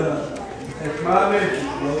said, that's my message,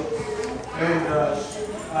 bro. And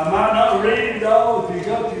I might not read it all. If you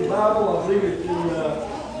got your Bible, I believe it's in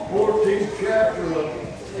 14th chapter of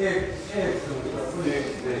Exodus.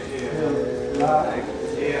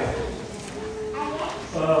 Yeah.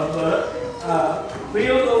 But I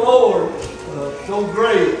feel the Lord so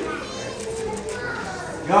great.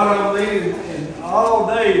 God on me and all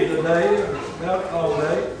day today, about all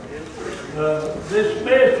day. This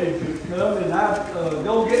message has come, and I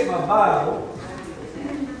go get my Bible,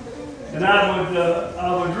 and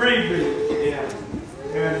I would read this.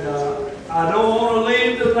 Yeah. And I don't want to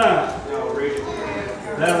leave tonight. No, read it.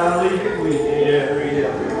 Then I leave it with you. Yeah, read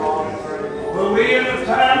it. But we're in a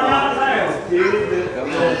time right now, kids,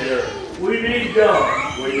 that we need God.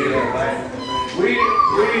 We need We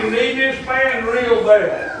need this man real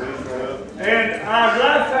bad. And I'd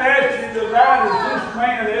like to ask you tonight, has this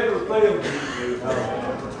man ever failed you?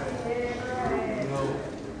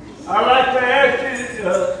 I'd like to ask you,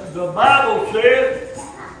 the Bible says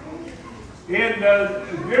in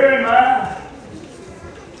Jeremiah,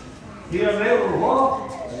 he'll never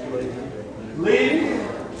walk, leave,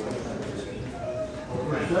 or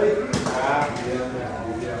forsake you.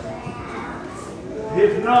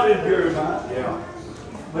 It's not in Jeremiah. Yeah.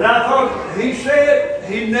 But I thought he said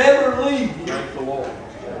he never leave you. Thank the Lord.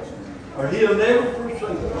 Or he'll never forsake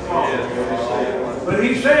you. Yeah. But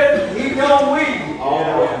he said he's going to lead you.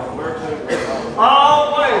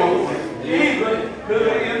 Always, even to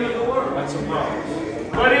the end of the world. That's a promise.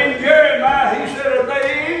 But in Jeremiah, he said, if they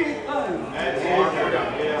anything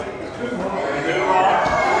too hard.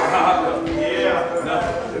 Yeah.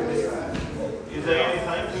 Nothing. Is there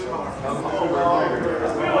anything too hard?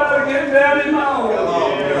 Well, I get down in my own.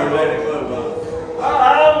 I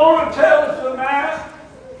want to tell us tonight,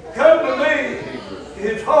 come to me.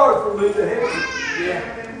 It's hard for me to help you. Yeah.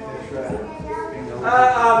 That's right.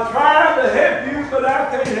 I'm trying to help you, but I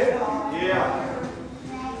can't help you. Yeah.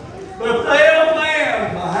 But there's a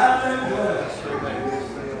man behind that glass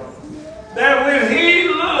that when he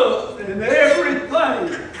looked and everything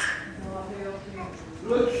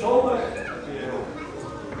looked so bad. Yeah.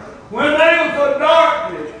 When there was a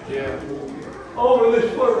darkness over this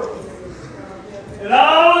world, and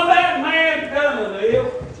all of that man done to them,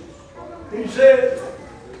 he said,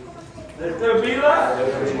 let there be light.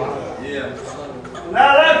 Yeah. And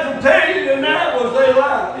I'd like to tell you tonight, was they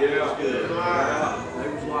light? Yeah. Good.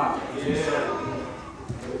 There was light. Yeah.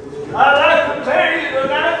 I'd like to tell you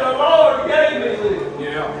tonight, the Lord gave me this.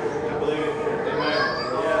 Yeah. I believe it. Amen.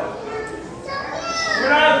 Yeah.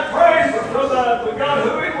 When I was praying for somebody, I forgot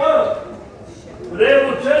who it was. But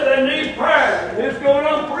everyone said they need prayer. And it's going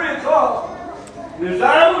on 3 o'clock. And as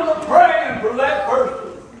I was praying for that person,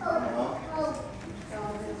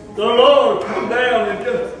 the Lord come down and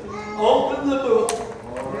just opened the book.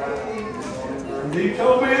 And he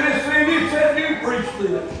told me this thing, he said, you preach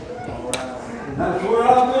this. And that's where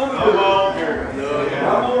I'm going to do.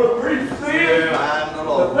 I'm going to preach this.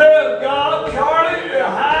 The fear of God, Charlie,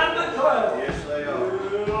 behind the clouds. Yes, they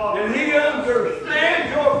are. And he understands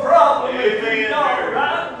your problem if he's not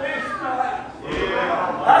right this night.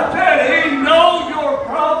 I said he knows your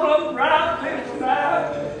problem right this night.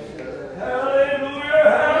 Hallelujah,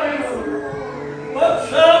 hallelujah. But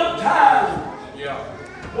sometimes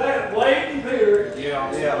that waiting period,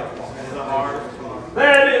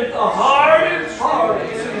 that is the hardest part in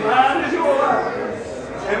the line of your life.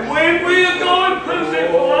 And when we are going through this,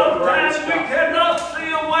 a lot of times we cannot see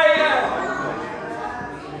a way out.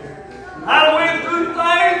 I went through things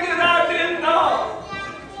that I did not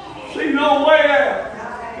see no way out.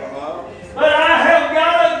 But I have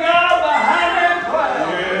got a God behind that cloud.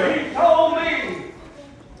 He told me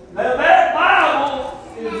that that Bible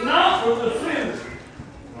is not for the sinner.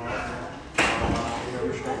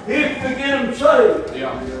 It's to get them saved.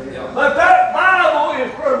 But that Bible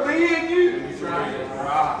is for me and you. That's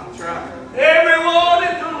right. Everyone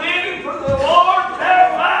is living for the Lord. That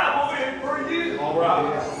Bible is for you. All right.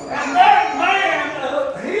 And that man,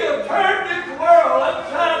 he had turned this world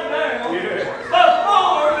upside down. Before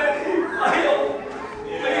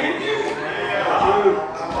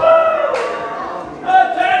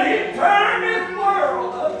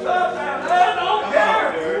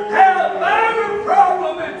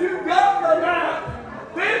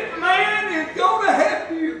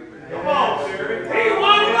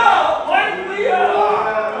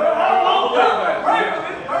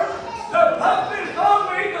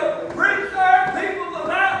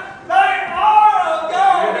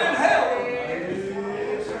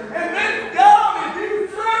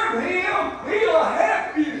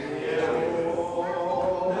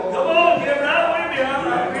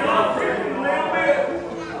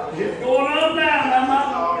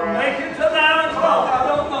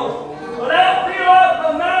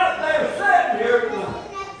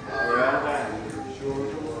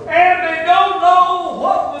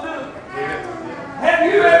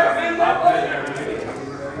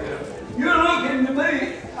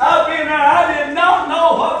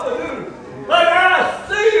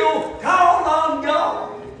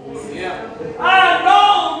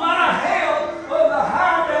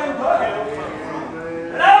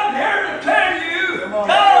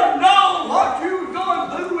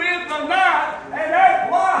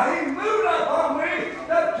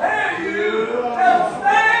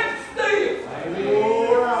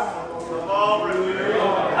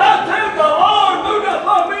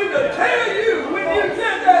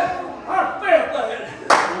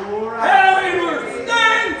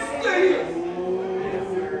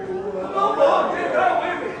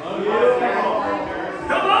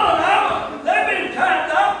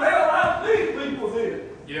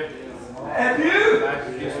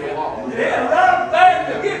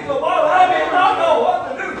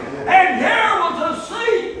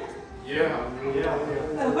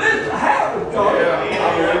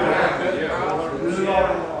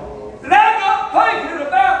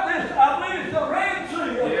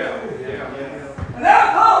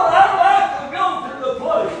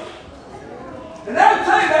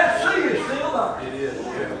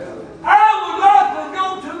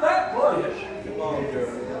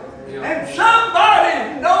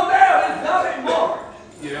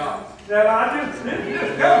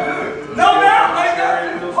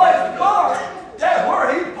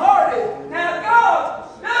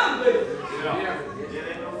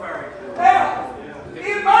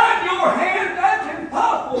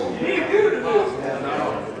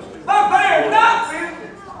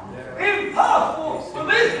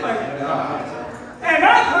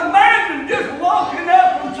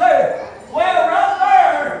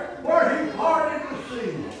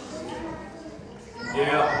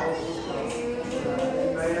Yeah.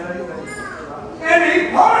 And he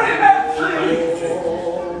parted that sea.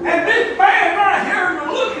 And this man right here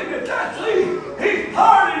looking at that sea, he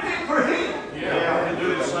parted it for him. Yeah. He'll do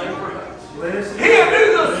the same for us. He'll do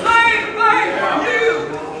the same thing for you.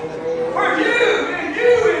 For you and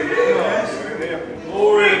you and you.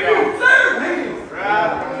 Glory to If God. you serve him.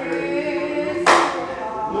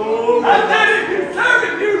 I said if you serve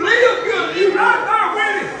him, you live good. You right there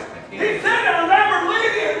with him. He said, I'll never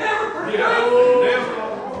leave you and never forsake you.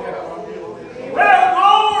 Well,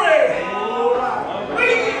 glory. We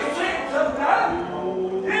get sick sometimes.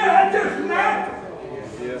 Yeah, that's just natural.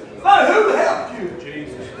 But who helped you?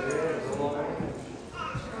 Jesus.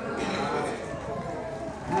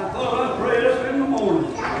 I thought I'd pray up in the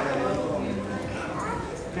morning.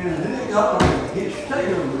 And then it got like he's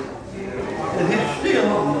staying on me. And he's still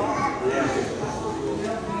on me.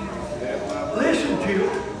 Listen to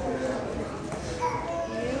it.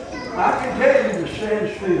 I can tell you to stand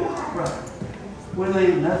still, right? When there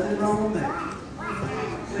ain't nothing wrong with that.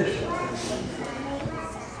 Listen.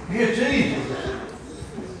 It's easy.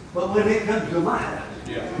 But when it comes to my house,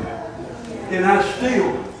 then I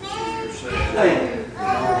still stand.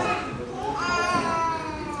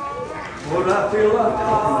 What do I feel like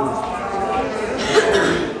talking about?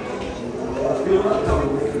 I feel like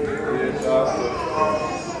talking about.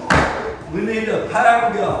 We need the power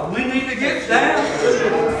of God. We need to get down.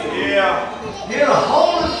 Get a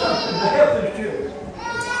hold of something to help these children.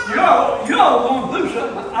 Y'all going through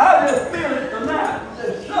something. I just feel it tonight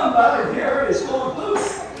that somebody here is going through it.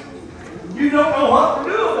 You don't know what to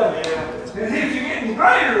do about it. And it's getting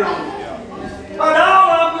greater on you. But all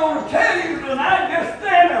I'm going to tell you tonight, just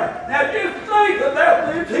stand there. Now just think about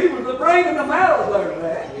this. He was bringing them out of there,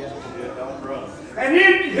 that. And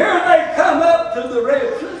then here they come up to the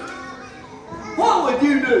Red Sea. What would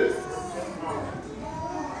you do?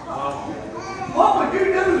 What would you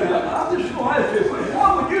do now? I'm just going to ask you a question. What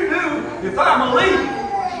would you do if I'm a leader?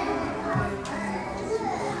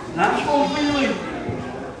 And I'm supposed to be leading.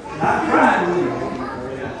 And I'm trying to lead.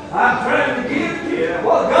 I'm trying to give you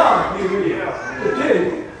what God gave me to tell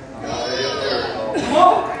you.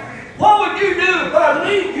 What would you do if I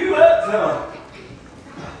lead you up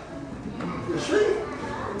to sea?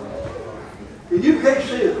 And you can't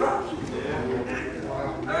see across it.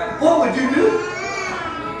 What would you do?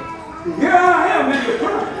 And here I am in the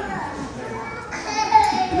front.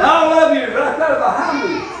 And all of you right there behind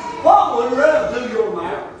me. What would run through your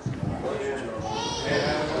mind?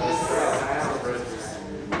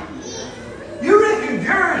 You reckon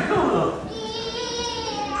Jerry's gonna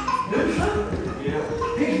do something?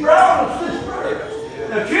 He's brought us this far.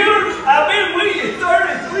 Now, children, I've been with you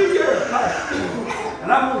 33 years past. And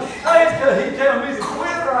I'm going to stay until he tells me to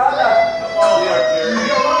quit or I die. You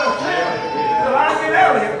know what I'm saying? Till I get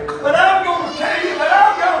out of here. But I'm going to tell you that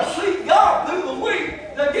I'm going to seek God through the week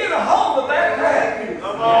to get a hold of that to help you.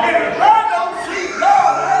 And if I don't seek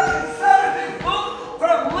God, I can study this book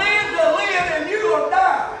from lid to lid and you will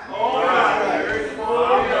die. All right.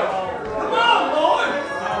 Come on, Lord.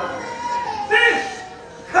 This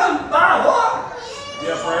comes by what?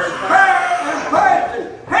 Prayer and fasting.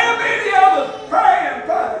 How many of us pray and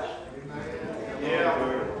fast?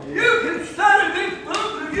 You can study this book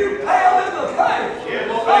and you pale in the face.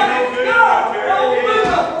 But it's God. Don't move.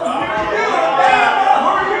 You are down by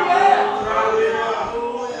where you at.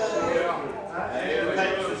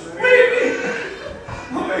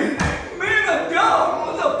 Men of God,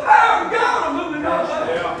 with the power of God are moving out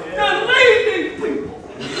there to lead these people.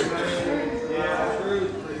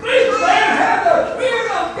 These men have the Spirit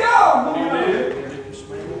of God moving out there.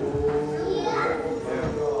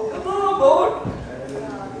 Come on, Lord.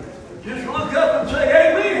 Just look up and say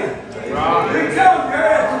amen. We come here,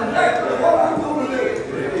 that's exactly what I'm going to do.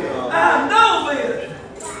 I know this.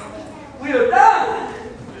 We'll die.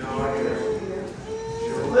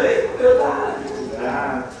 We'll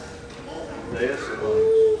die.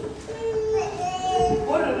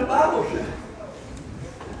 What did the Bible say?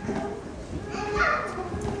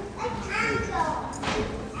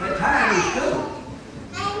 The time is coming.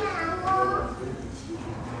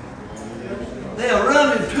 They are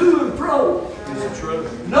running to and fro. Is it true?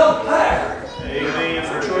 No power. Amen. Is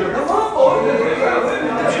it true? Come on, boys.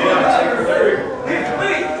 It's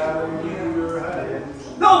me.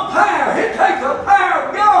 No power. It takes the power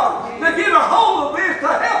of God to get a hold of this to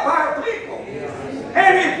help our people.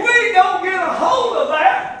 And if we don't get a hold of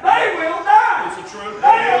that, they will die. Is it true?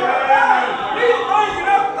 They will die. We're bringing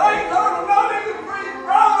up things that are not even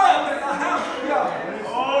brought up in the house of God.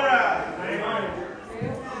 All right.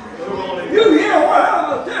 You hear what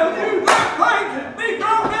I'm telling you? Those things that be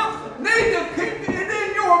brought up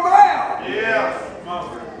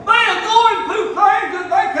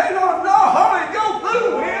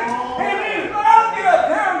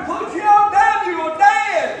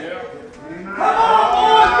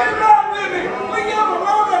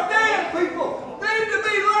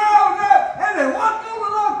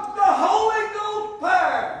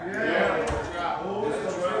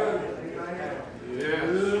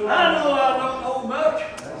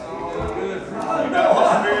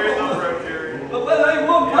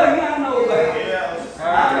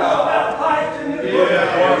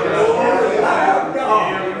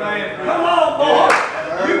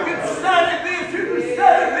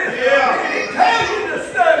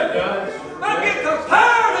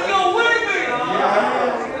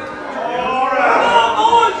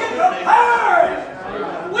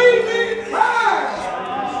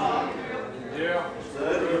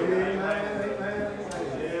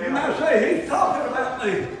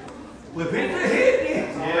We've hit the hit.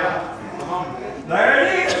 Yeah. There it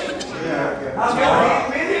is. I've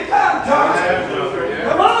got hit many times, church.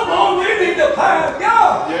 Come on, boy, we need the power of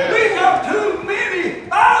God. We got too many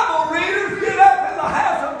Bible readers get up in the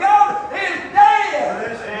house of God and dead.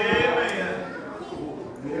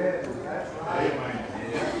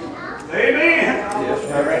 Amen.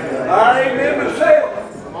 I amen myself.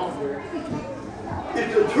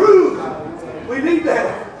 It's the truth. We need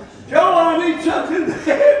that. Joe, I need something to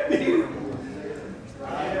help me.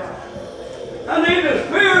 I need the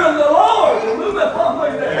Spirit of the Lord to move upon me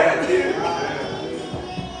to help you.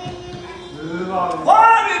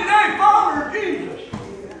 Why did they follow Jesus?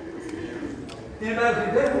 Anybody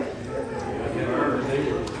did it?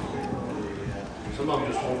 Some of them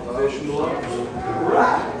just want to fish in the lake.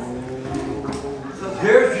 Right. Because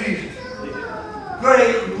here's Jesus.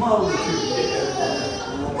 Great multitude.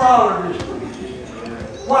 Followed his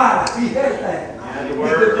footsteps. Why? He had that. He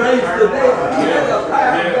could raise the dead. He had the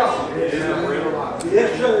power of God. Yes,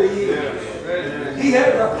 sir, he is. He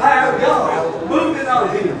had the power of God moving on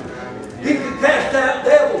him. He could cast out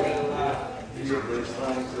devils.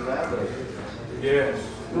 Yes.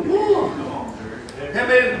 Come on. How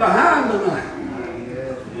many behind tonight?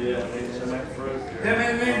 How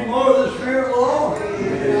many need more of the Spirit of the Lord?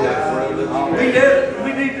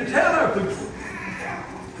 We need to tell our people.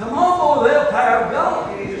 Come on, boy, they'll power of God.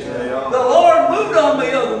 The Lord moved on me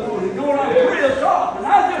the other morning, going on 3 o'clock, and I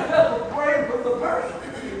just had to pray for the person.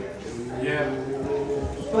 Yeah.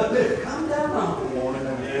 But they come down on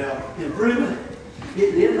me. Improvement,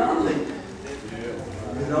 getting in on me.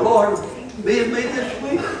 And the Lord being me this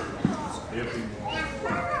week.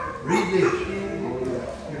 Read this.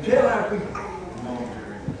 You tell our people.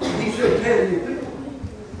 He said, tell you people.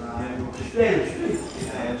 Stand still.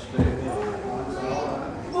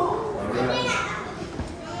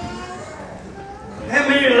 How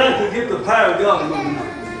many like to get the power of God moving on?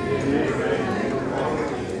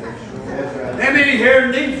 How many here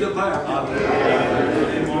needs the power of God?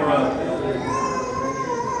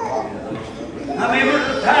 I mean, at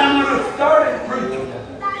the time when I started preaching,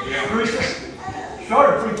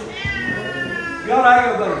 started preaching, got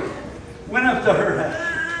aggravated, went up to her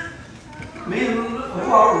house. Me and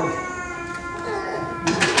Laura, we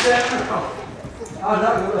were standing in the car. I was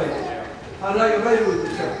aggravated. I was aggravated with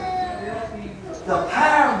the church. The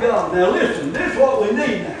power of God. Now listen, this is what we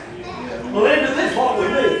need now. Melinda, this is what we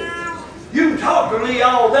need. You can talk to me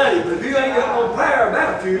all day, but if you ain't got no power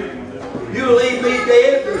about you, you'll leave me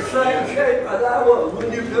dead the same shape as I was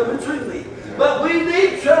when you come and see me. But we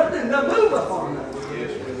need something to move upon us.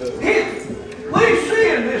 We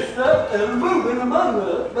seeing this stuff and moving among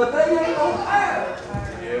us, but they ain't no power.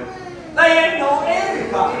 They ain't no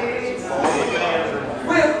antipower.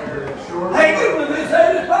 Hagan with this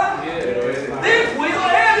antipower. This will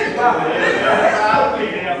antipower.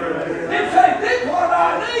 This say this what I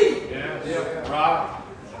need. Right.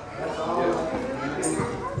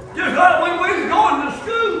 Just like when we was going to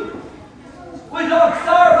school. We was on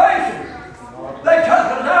starvation. They took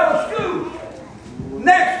us out of school.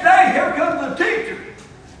 Next day, here comes the teacher.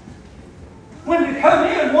 When they come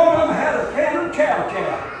in, one of them had a can of chow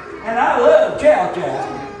chow. And I love chow chow.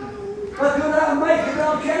 But could I make it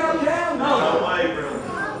on chow chow? No.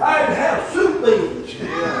 I'd have soup beans.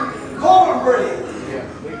 Cornbread.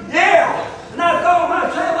 Yeah. And I thought to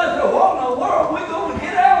myself, I said, what in the world we going to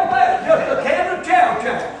get out of that? Just a can of chow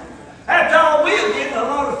chow. That's all we're getting a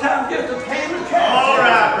lot of times, just a can of chow chow. All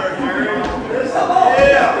right, Brother. Come on.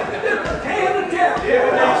 Yeah. Just a can of chow chow.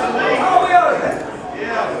 Yeah. All we ought to have.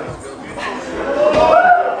 Yeah.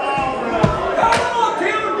 Come on,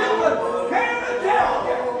 children, do a can of chow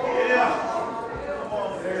chow. Yeah. Come on,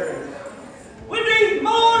 there. We need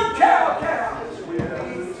more chow chow.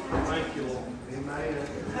 Thank you, Lord. Amen.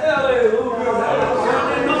 Hallelujah. I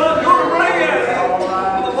didn't know I was going to bring it out.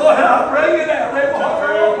 Boy, I'll bring it out. They won't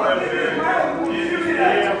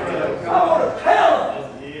I want to tell them.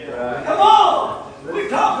 Come on. We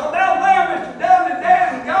talk about them down and down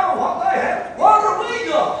and gone what they have. What are we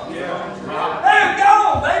got? They're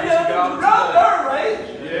gone. They just run their race.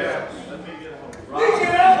 We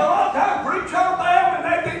get out a lot of time, preach on them, and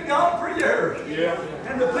they get gone for years.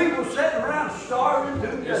 And the people sitting around starving to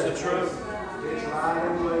death. It's the truth.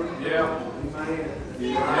 Yeah.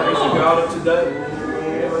 He's the God of today.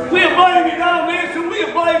 We'll blame it on this and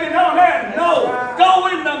we'll blame it on that. No. Go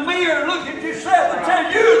in the mirror, look at yourself and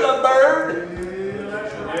say, you're the bird.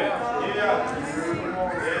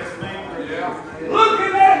 Look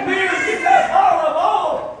in that mirror, get that bottle of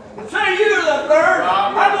oil, and say, you're the bird.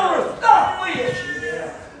 I'm going to stop this.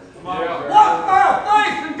 Wash my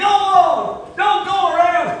face and go on. Don't go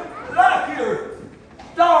around like you're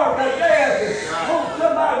starved to death.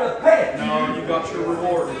 got your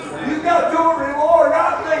reward. You got your reward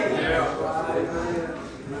out there. Yeah.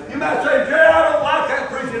 You might say, Jerry, I don't like that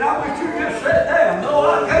preaching. I wish you just sat down. No,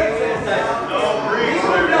 I can't sit down. You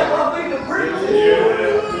wouldn't know what me to preach.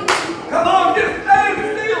 Come on, just stand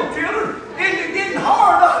still, children. Is it getting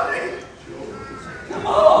hard on you? Come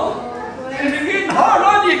on. Is it getting hard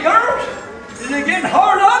on you, girls? Is it getting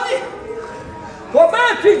hard on you? What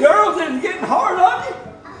about you, girls? Is it getting hard on you?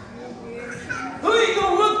 Who are you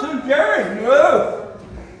going to look to, Jerry? No.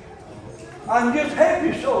 I can just help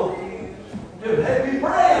you so. Just help you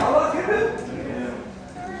pray. All I can do.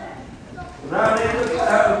 Right in the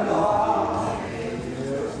cloud of God.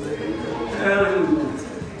 Hallelujah.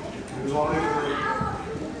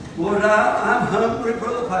 Lord, I'm hungry for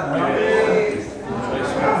the power. I'm hungry.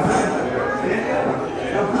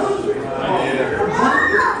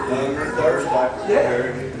 Hunger and thirst after Yeah.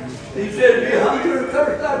 He said, be hungry and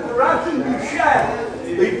thirst after righteousness, you shall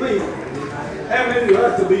be filled. How many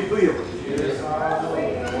like to be filled?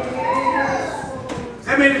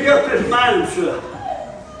 How many got this mindset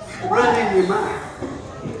run in your mind?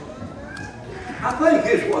 I think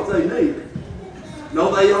it's what they need. No,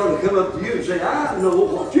 they ought to come up to you and say, I know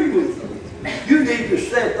what you need. You need to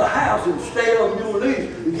set the house and stay on your knees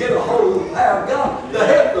and get a hold of the power of God to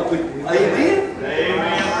help the people. Amen?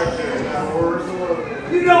 Amen.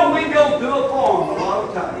 You know, we go to a farm a lot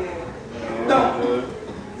of times. Don't we?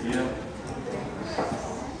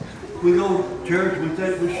 We go to church, we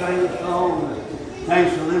think we sing a song, and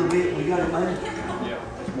dance a little bit, we got it made. Yeah,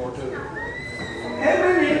 there's more to it. How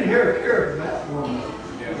many in here care about one?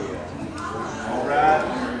 All right.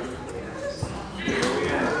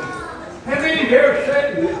 How many here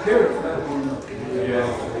sitting that care about one? Yeah.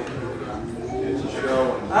 It's a show.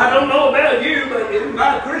 I don't know about you, but in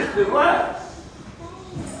my Christian life,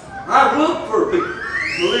 I've looked for people.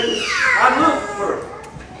 I've looked for them.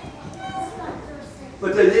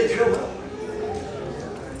 But they didn't show up.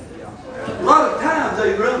 A lot of times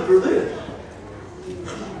they run for this.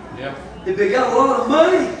 Yeah. If they got a lot of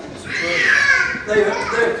money,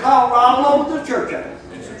 they're called all over the church out.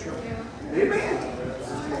 It's a truth. Amen.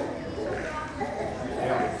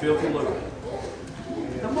 Yeah, filthy lucre.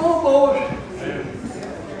 Come on, boys.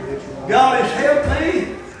 God has helped me.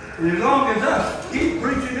 And as long as I keep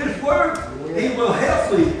preaching this word, He will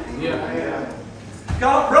help me. Yeah.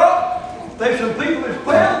 God brought, there's some people that's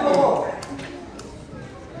found the Lord.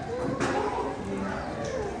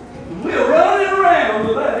 We're running around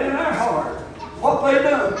with that in our heart. What they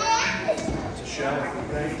done. It's a shame.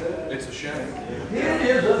 It's a shame. It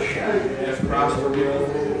is a shame. If Christ forgive.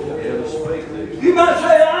 You might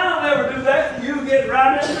say, I'll never do that. You get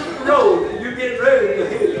right into the road and you get ready to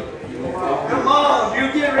hit it. Come on,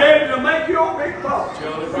 you get ready to make your big talk.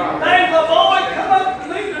 There's a boy come up to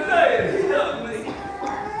me today and he hugged me.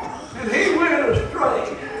 And he went astray.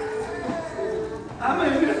 I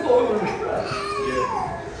mean, this boy went astray.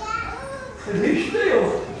 And he's still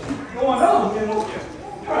going on, you know,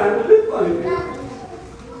 trying to do things.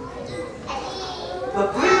 But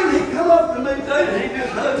when he come up to me today, he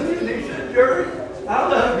just hugged me and he said, Jerry, I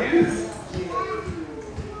love you.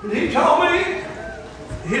 And he told me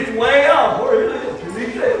his way out where he lives. And he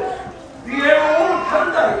said, if you ever want to come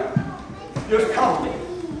down, just call me.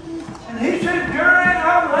 And he said, Jerry,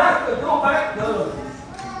 I'd like to go back to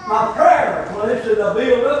my prayer place that I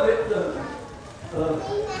built up at the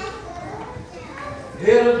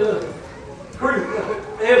head of the creek up at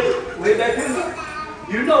Everett, way back in there.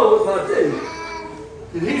 You know if I tell you.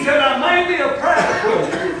 And he said, I may be a prayer place.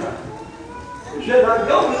 He said, I'd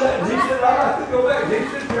go to that. And he said, I'd like to go back. And he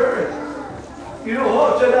said, Jerry, you know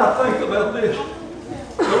what? I said, I think about this.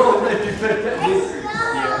 The Lord let you take that book.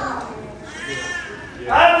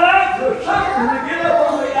 I'd like for something to get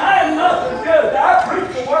up on me. I am not the judge. I preach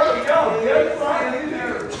the word of God just like you do.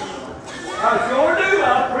 I sure do. I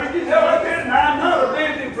preach it till I can. And I'm not a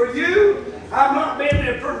bending for you. I'm not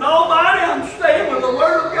bending for nobody. I'm staying with the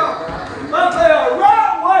word of God. But there's a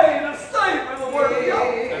right way to stay with the word of God.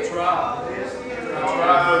 That's right. That's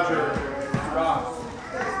right, Butcher. That's right.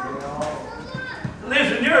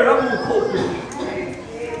 Listen here, I'm going to quote this.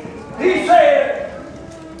 He said,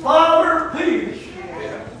 Father, peace.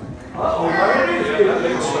 Uh-oh, there it is.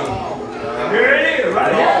 Here it is,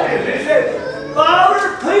 right here. He said, Father,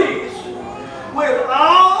 peace with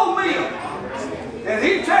all men. And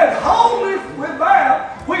he said, wholeness without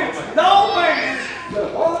which no man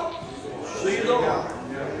does what?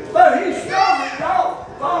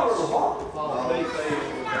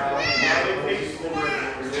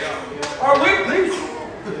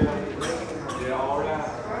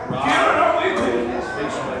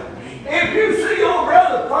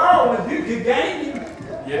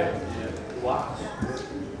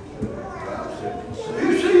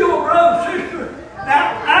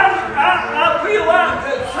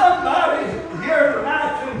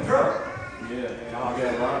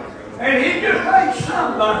 And he just made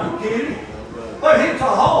somebody, Kenny. But it's a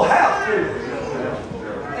whole house to it.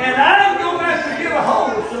 And I'm going to have to get a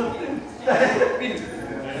hold of something to help you.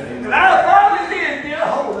 And I finally did get a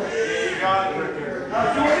hold of it. I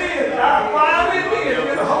sure did. I finally did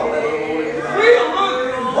get a hold of it. We'll look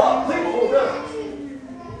at what people do.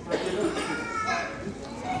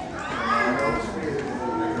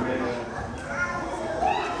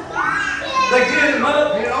 They get him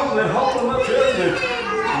up, you know, and hold him up there.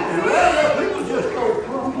 And well, people just go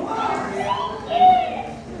plumb wild.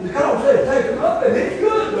 Because they take him up and he's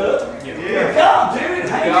good, but if God's in it,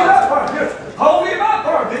 hang it up there. Just hold him up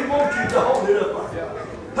there if he wants you to hold it up there.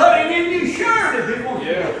 Put him in your shirt if he wants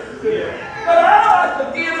you to. But I like to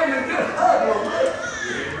get him and just hug him.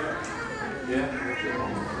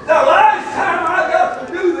 The last time I got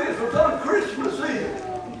to do this was on Christmas Eve.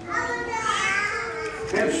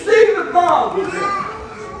 And Stephen Bond was there.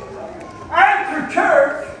 After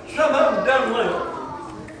church, some of them done left.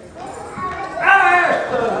 I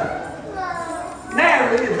asked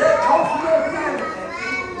Natalie, is that close enough, Natalie?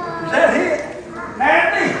 Is that it?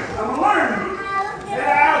 Natalie, I'm learning. And I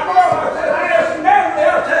asked Natalie,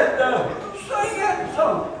 I said, sing that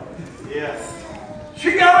song. Yeah. She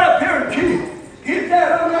got up here and she hit that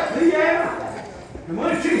on that piano. And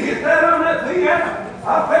when she hit that on that piano, I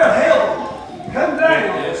felt hell come down.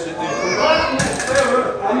 Yes, it did.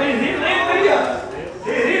 I mean, he lit me up.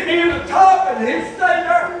 He hit me in the top and he stayed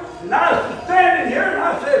there. And I was standing here and I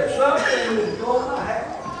said, something is going to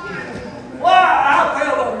happen. Why? I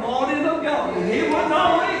felt a morning of God and he wasn't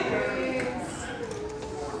on me.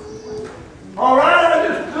 All right, I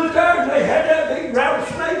just stood there and they had that big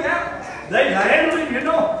rattlesnake out. They handled it, you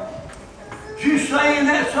know. She's saying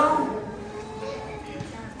that song.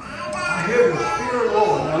 I hear the Spirit of the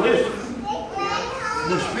Lord. Now listen.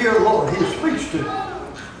 The Spirit of the Lord, He speaks to you.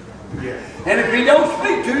 Yeah. And if He don't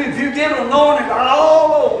speak to you, if you get anointed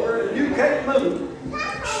all over and you can't move,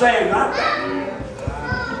 stand right there.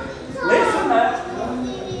 Listen now.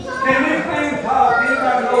 And this man talk,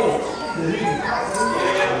 anybody knows that He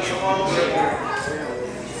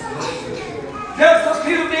just a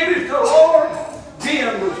few minutes, the Lord,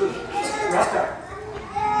 Jim was right there.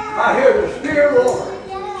 I hear the Spirit of the Lord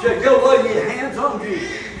say, go lay your hands on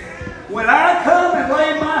Jesus. When I come and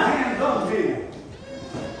lay my hands on Jim,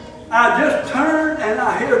 I just turn and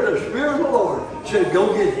I hear the Spirit of the Lord say,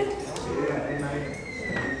 go get it.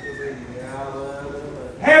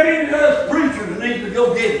 How many of us preachers need to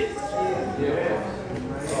go get it?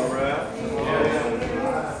 All right.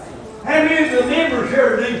 How many of the members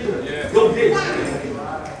here need to go get it?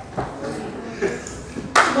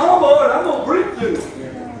 No, Lord, I'm going to preach to you.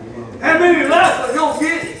 How many like to go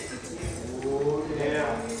get it?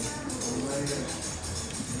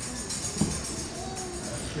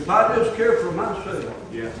 If I just care for myself,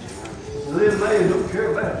 and then man don't care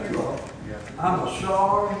about you all, I'm a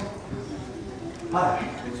sorry pastor.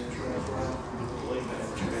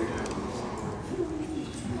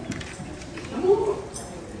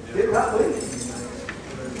 Get right with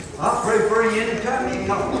you. I'll pray for you anytime you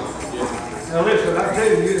call. Now listen, I tell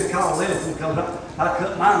you to call them because I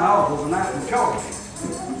cut mine off overnight in charge.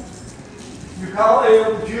 You call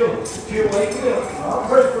them, she'll wake you up. I'll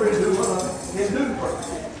pray for you to do what I can do for you.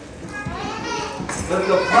 But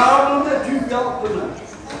the problem that you've got tonight,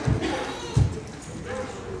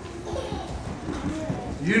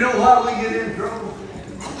 you know why we get in trouble?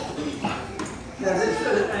 Now this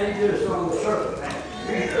ain't just on the surface.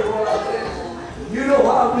 You hear what I said? You know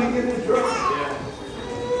why we get in trouble?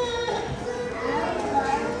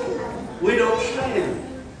 We don't stand.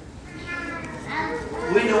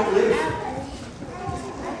 We don't listen.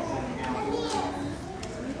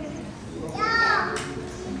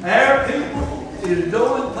 Our people is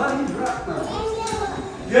doing things right now.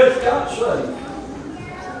 Just got saved.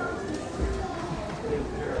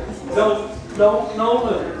 Don't know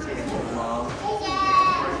nothing.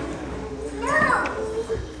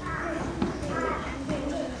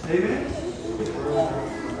 Amen.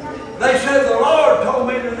 They said the Lord told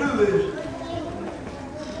me to do this.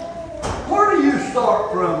 Where do you start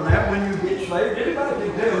from that when you get saved? Anybody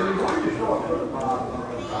can tell me where you start from?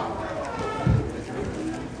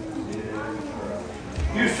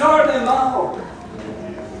 You start in my altar.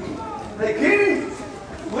 Hey, Kenny,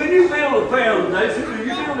 when you build a foundation, do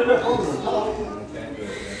you build it up on the top?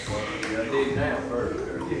 I dig down first.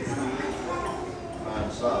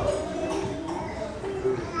 Find solid.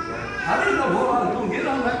 I didn't know what I was going to get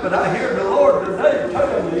on that, but I hear the Lord today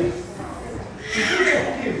tell me, did you get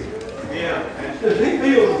him? Yeah. Does He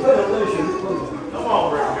build a foundation? Come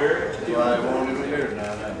on, Rick Jerry. That's why I won't even hear it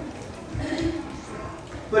now.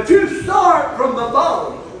 But you start from the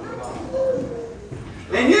bottom.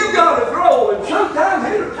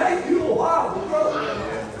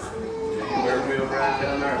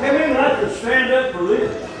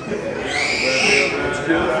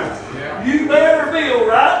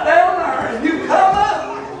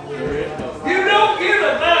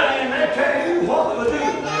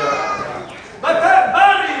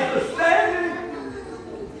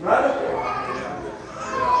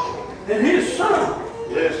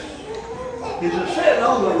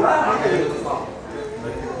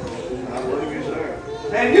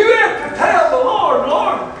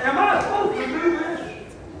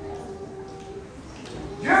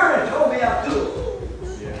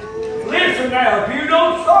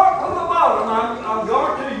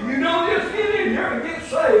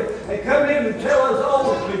 They come in and tell us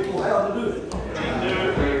old people how to do it.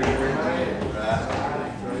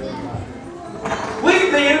 We've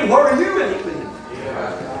been where you ain't been.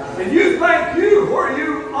 And you think you where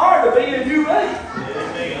you are to be and you ain't.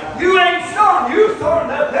 You ain't starting. You're starting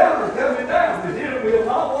up heaven or coming down. But it will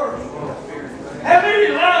not work. How many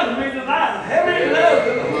loves me tonight? How many loves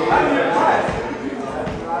me? I'm your life.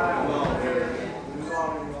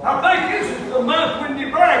 I think this is the month when you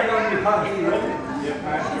brag on your pastor.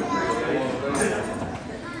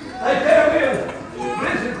 They tell me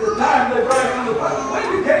this is the time they brag on the pastor. Well,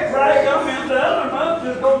 you can't brag on me the other month,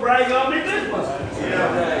 just don't brag on me this month.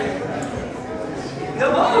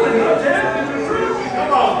 Come on, and I'll tell you the truth.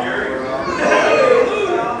 Come on, Gary.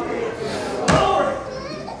 Hallelujah. Lord,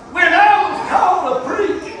 when I was called to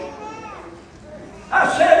preach, I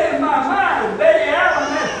said in my mind, Betty Allen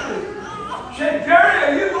said, Jerry,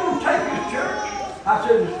 are you going to take this church? I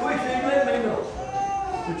said, as quick as you let me know.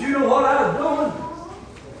 But you know what I was doing?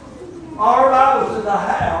 All I was in the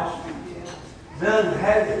house, done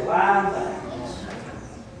had it lying back.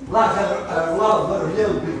 Like a lot of other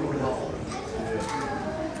young people do.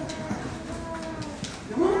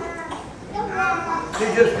 Come on. She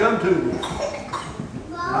just come to me.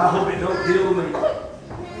 I hope it don't kill me.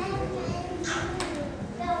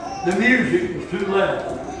 The music was too loud.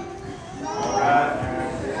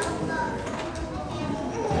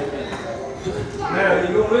 Now, you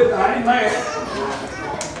go with I ain't mad.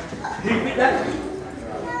 Keep it down.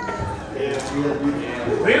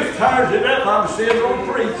 If this tires it up, I'm still going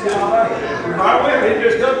to preach. My women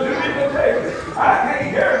just come to me and say, I can't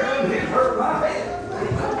hear good, he's hurt my head.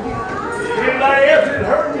 Anybody else is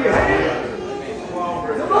hurting your head?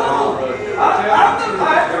 Come on. I'm the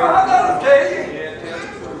pastor, I got to tell you.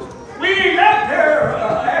 We ain't out there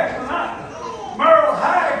acting like Merle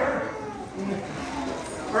Hagan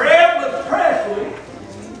or Elvis Presley.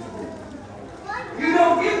 You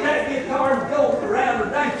don't get that guitar and go around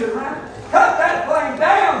and dancing around. Cut that thing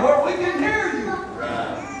down where we can hear you.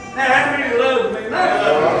 Now, how many love me now?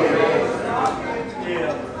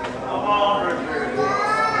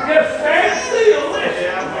 Just stand still,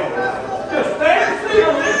 listen. Just stand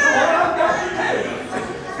still, listen to what I've got to tell you.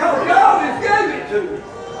 Because God has gave it to me.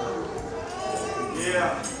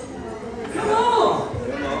 Come on.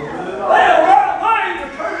 Well, right away to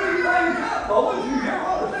turn these things up, boys. You hear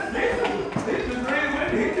what I said? This is really when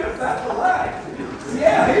he just got the light.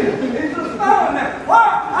 Yeah, he's a smiling now. Why?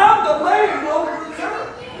 I'm the man over the church.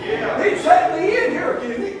 He set me in here,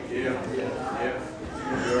 didn't he?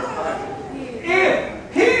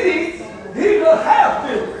 If he's a house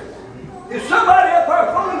builder. If somebody up there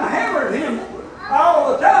throwing a hammer at him all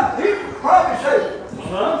the time, he'd probably say,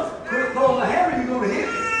 son, quit throwing the hammer, you're going to hit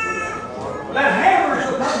me. That hammer's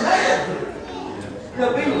supposed to nail to it.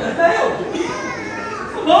 They'll be nailed to it.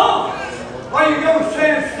 Come on. Why you going to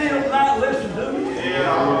stand still and not listen to me?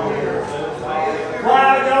 Why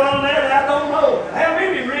I got on that, I don't know. How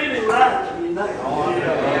many really like me now?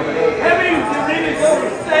 How many can really go to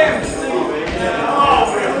stand still?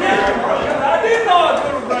 I didn't know I was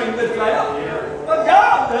going to bring this out. But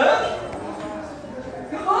God does.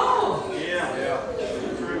 Come on.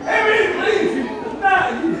 How many believes you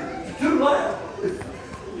tonight? It's too loud.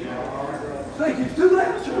 Think it's too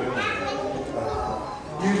loud, sir?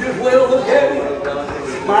 You just well look at me,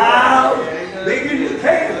 smile, big as you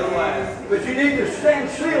can. But you need to stand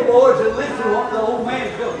still, boys, and listen to what the old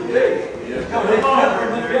man's got to do. Because he's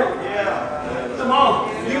covering the devil. Come on.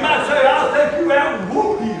 You might say, I'll take you out and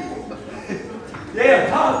whoop you. Yeah,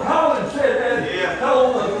 Tom Collins said that.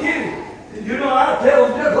 Told a kid. You know, I tell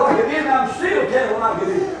him just like it is, I'm still telling like it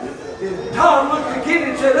is. And Tom looked at the kid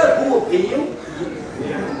and said, that's whoop him.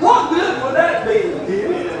 What good would that be,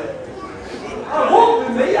 kid?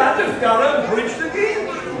 Whooping me, I just got up and preached again.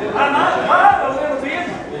 I might fight a little bit.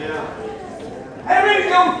 How many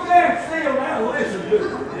go stand still now and listen to me?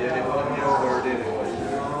 It wasn't your word anyway.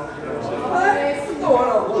 I ain't going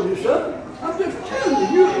on with you, son. I'm just telling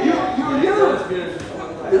you, you're young.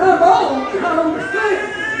 And I'm old, and I understand.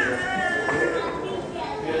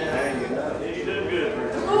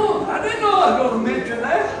 Come on, I didn't know I was going to mention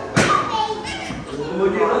that.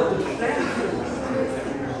 We'll get up to stand still.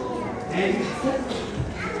 And you sit.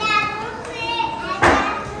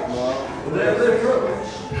 Well, that's their trouble.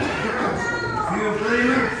 You agree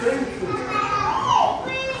with things?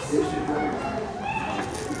 This is right.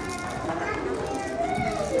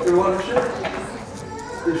 You what I said?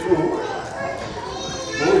 This will work.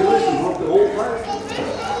 Boy, listen what the old pastor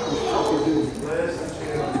was talking to you.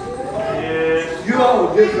 Yes. You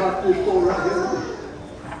all just like this boy right here.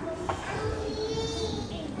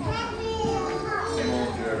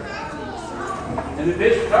 And if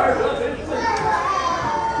it stirs up, it's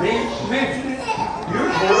me mention it,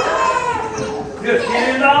 you're for it. Just get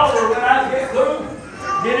in the altar when I get through.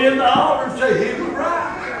 Get in the altar and say, he was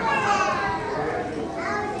right.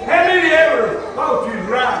 How many ever thought you was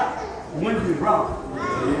right when you was wrong?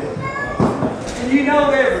 And you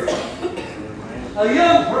know everything. A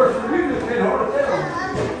young person, you just can't hardly tell them.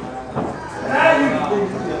 And I used to be.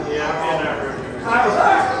 Yeah, I've been there. I was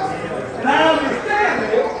there. And I understand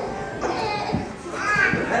it.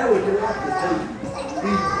 But how would you like to take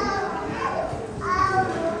people?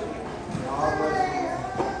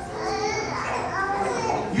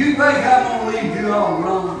 You think I'm going to leave you all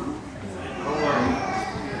alone?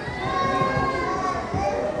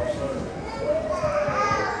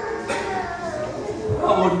 I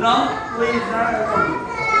would not leave there alone.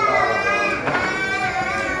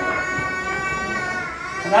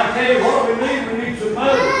 And I tell you what we need some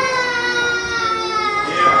mother.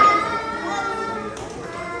 Yeah.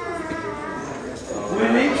 We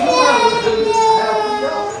need some mothers to help us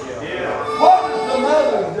out. Yeah. What does the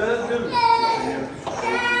mother do?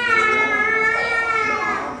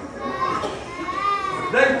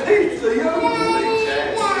 They teach the young ones.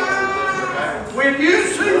 When you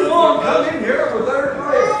see one come in here with their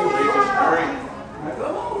dress,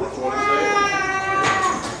 come on. That's what it says.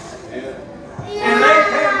 Yeah. And they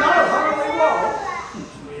cannot hardly walk.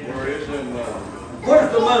 Where is them? Where's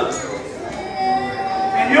the mother?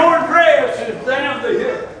 And your dress is down the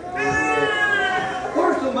hill.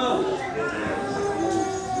 Where's the mother?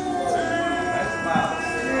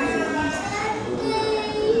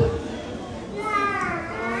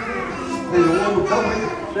 And the one who told me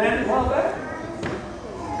standing while back.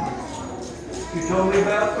 She told me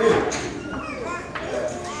about Phil.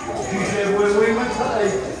 She said when we went to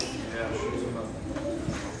Hagan,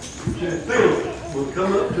 she said Phil will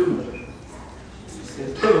come up to us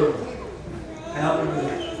and tug out of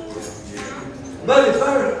this. But if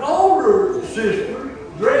there's an older sister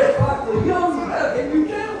dressed like the young one, how can you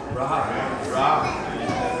tell? Right.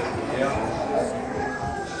 Yeah.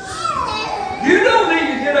 You don't need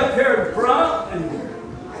to get up here in front and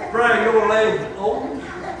spread your legs open.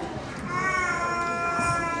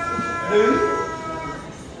 Who?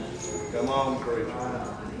 Come on, preacher.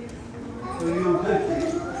 Who you gonna take?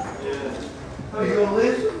 Yeah. Are you gonna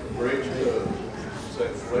listen? Preach to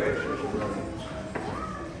set flesh is running.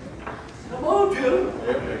 Come on, children.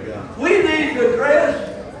 There we go. We need to dress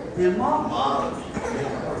in modern. Modern.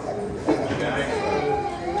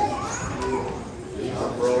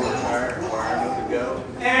 I'm rolling fire, firing up to go.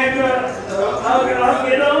 And I'll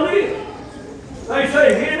get on this. They say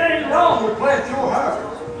it ain't wrong to plait your hair.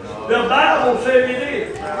 The Bible said it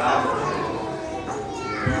is. I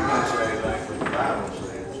say like the Bible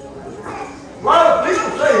says. A lot of people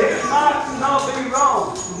say it might not be wrong.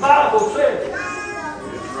 The Bible says it.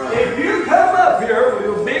 If you come up here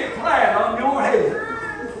with a big flat on your head,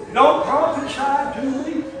 don't prophesy to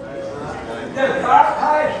me. Just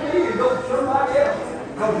bypass me and go to somebody else.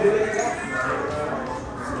 Because it ain't right.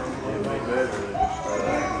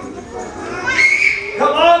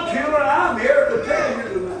 Come on, children, I'm here to tell you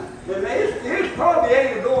tonight. And this probably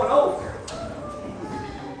ain't going over.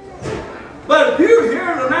 But if you're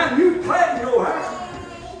here tonight and you plaiting your hair,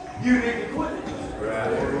 you need to quit it. Right.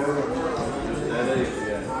 That is,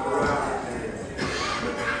 yeah.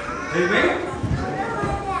 Amen?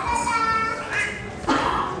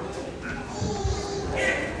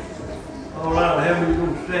 All right, how many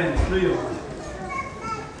going to stand still?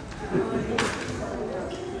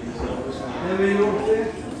 How many going to stand?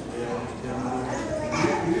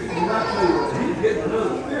 You're not sure. He's getting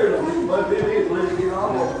another spirit on him, but it is letting get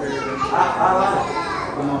all over here. I like it.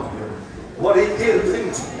 Come on. What he gives me,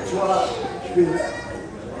 that's what I feel.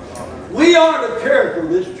 We are the character of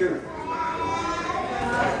this church.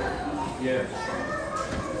 Yes.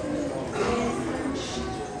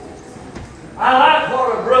 I like what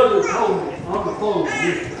a brother told me on the phone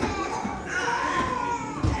yesterday.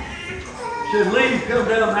 He said, Lee, come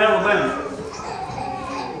down to Alabama.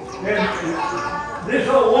 And this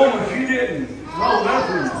old woman, she didn't know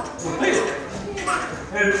nothing with this.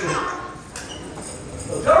 And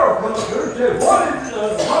the girl come up to her and said, what is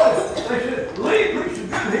they said, Lee preached a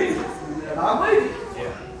good hymn. And I believe it.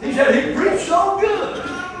 He said, he preached so good.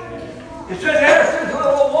 He said, asked this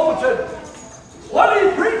little old woman, said, what did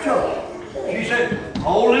he preach on? She said,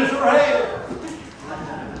 Holiness or Hagan.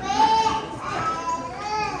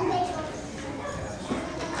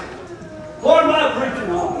 What am I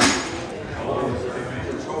preaching on?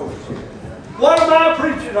 What am I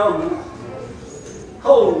preaching on?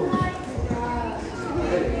 Holiness.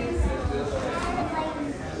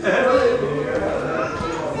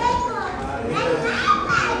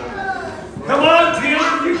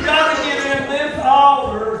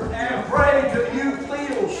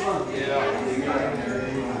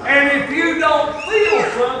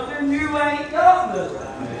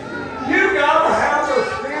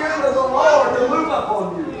 up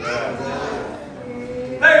on you.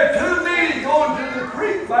 There are too many going to the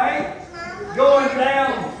creek bank, going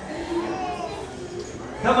down,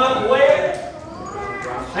 come up wet,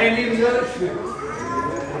 ain't even got a ship.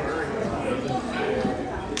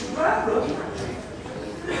 Right, brother.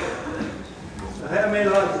 How many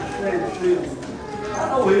like to stand still? I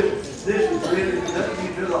know this is really touching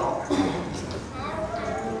you to the heart.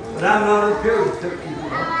 But I'm not up here to touch you to the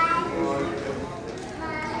heart.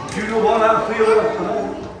 But you know what I feel like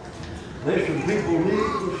tonight? There's some people need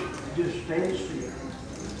to just stand still.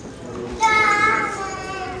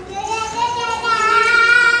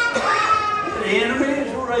 The enemy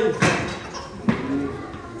is raging.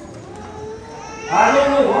 I don't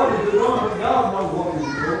know what he's doing, but God knows what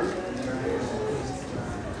he's doing.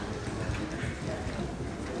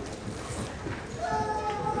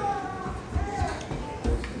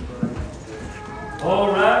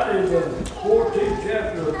 All right, in the 14th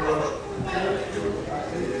chapter of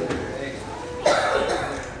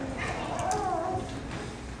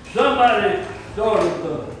somebody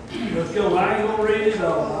started let's go, I ain't gonna read it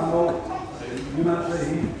all. I know you might say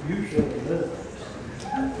you said it,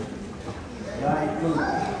 but I ain't gonna.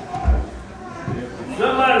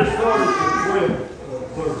 Somebody started the 12th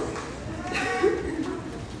verse.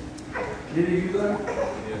 Did you there?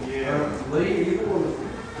 Yeah. Lee, you want to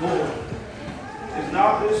go? Is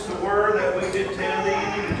not this the word that we did tell thee in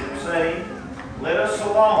Egypt, saying, let us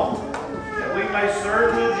alone, that we may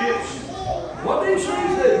serve the Egyptians? What did he say?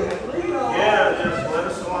 Leave alone. Yeah, just let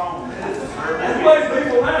us alone. Serve the That's why Egyptians.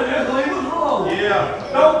 people now just leave us alone. Yeah.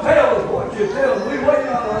 Don't tell us what you tell us. We wait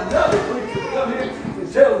on another preacher to come here and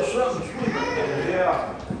tell us something sweet. Yeah.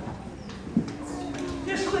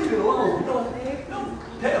 Just leave it alone. Don't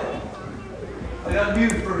tell us. I got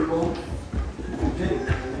news for you, folks.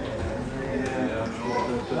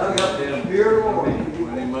 I got the Spirit of the Lord.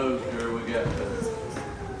 When he moves here, we got to.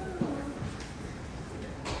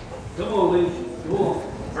 Come on, Lisa. Go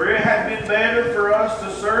on. For it had been better for us to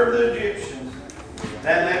serve the Egyptians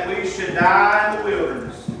than that we should die in the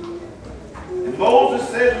wilderness. And Moses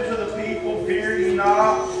said unto the people, fear ye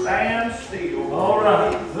not, stand still. All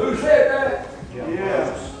right. Who said that?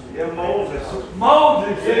 Yes. Yeah, Moses.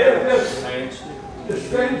 Moses said, just Stand still.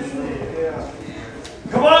 stand still. Yeah.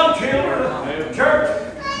 Come on, children. Church.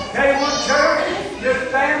 Cawood Church. Just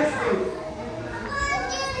stand still.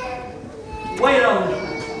 Wait on this.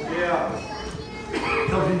 Yeah.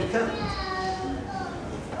 Because he's coming.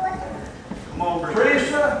 Come on, brother.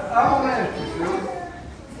 Teresa, I want to ask you something.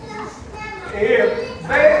 If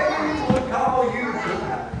Becky would call you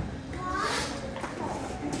tonight,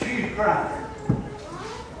 she's crying.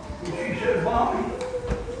 And she said, Mommy,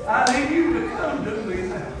 I need you to come to me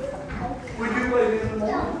now. Would you wait in the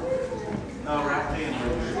morning? No, right then.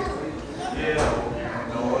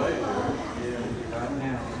 Yeah. No way.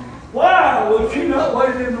 Why would she not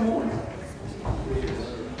wait in the morning?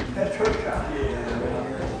 That's her child.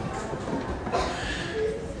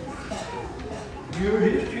 You're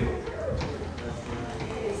his children.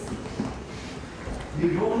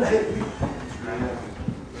 He's going to help you.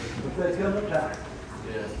 But there's come a time.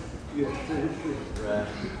 Yeah. Yes, it's true. Right.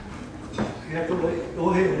 You have to wait. Go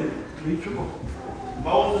ahead and read some more.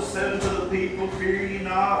 Moses said unto the people, fear ye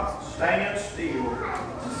not, stand still,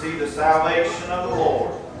 and see the salvation of the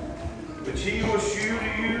Lord, which he will shew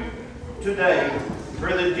to you today. For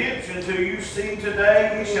the Egyptians who you see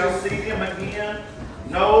today, ye shall see them again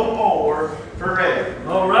no more forever.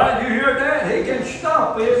 All right, you hear that? He can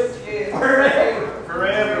stop it forever.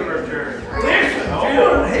 Forever, Richard. Listen,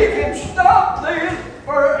 children, he can stop this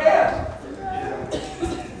forever.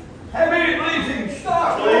 How many believes he can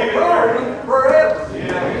stop your problem forever?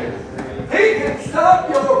 Yeah. He can stop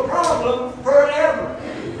your problem forever.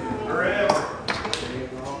 Forever.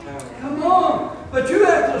 Come on. But you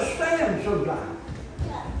have to stand sometime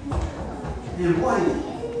and wait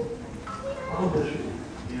on this one.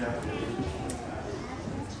 Yeah.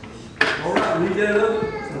 All right, read that up.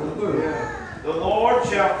 The Lord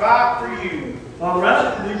shall fight for you. All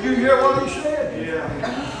right, did you hear what he said? Yeah.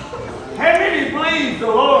 How many believe the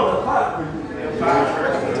Lord will fight for you? He'll fight for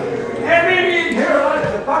you. How many in here like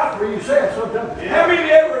to fight for yourself sometimes? Yeah. How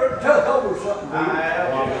many ever took over something for I you? have.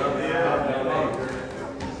 Yeah.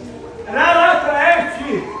 And I'd like to ask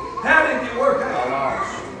you, how did you work out?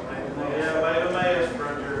 Yeah, made a mess,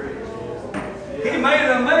 brother. He made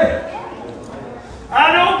a mess. I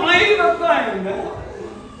don't believe a thing now.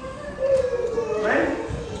 Man,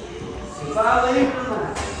 if I leave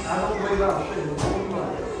tonight, I don't believe I'll say one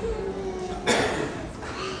word.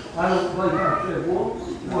 I don't believe I'll say one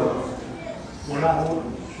word when I want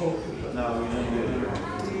to focus on. No, we didn't do it.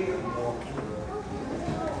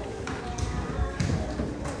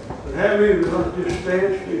 How many of us just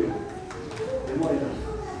stand still and wait on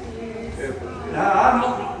him? Now, I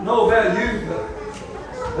don't know about you, but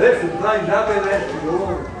there's some things I've been asking the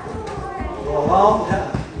Lord for a long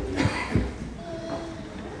time.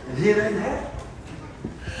 And He ain't had it.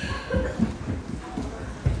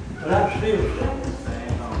 But I'm still standing.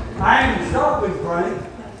 I ain't stopping praying.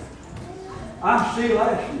 I'm still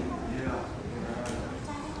asking.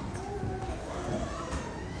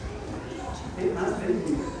 It might be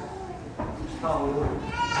you. It's called Lord. I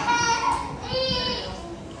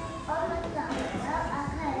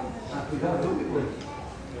forgot who it was.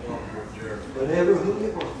 Whatever who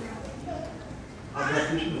it was. I got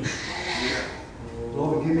this one.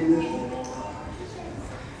 Lord, give me this one.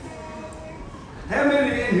 How many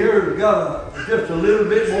in here have got just a little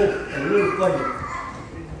bit more, a little faith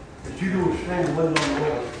that you don't stand well on the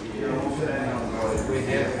Lord?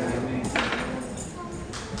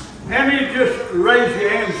 How many just raise your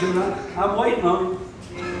hands and I'm waiting on you?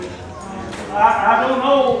 I don't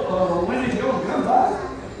know when he's going to come back.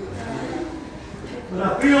 But I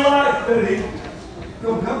feel like that he's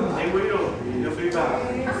going to come back. He will. He'll be back.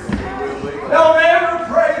 Don't ever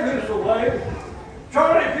pray this away.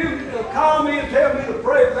 Charlie, if you call me and tell me to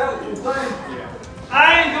pray about some things,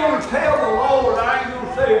 I ain't going to tell the Lord, I ain't going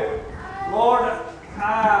to say, Lord,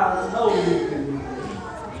 I know you can do this.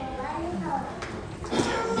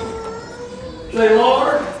 Say,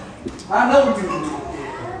 Lord, I know you can do this.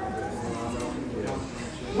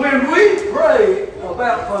 When we pray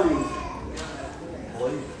about things,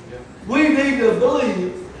 we need to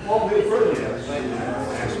believe what we pray about.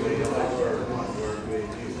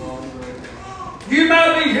 You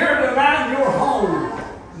might be here tonight in your home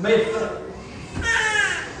messed up.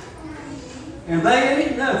 And they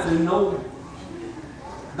ain't nothing no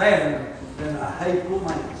better than a hateful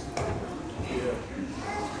man.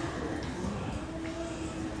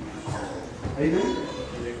 Amen?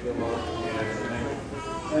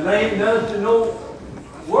 And they ain't nothing no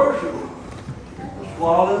worse than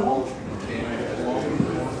swallowing water.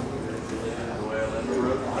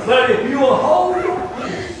 But if you'll hold your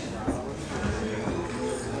peace,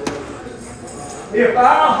 if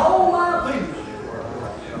I hold my peace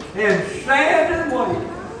and stand and wait,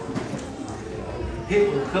 it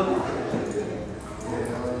will come on.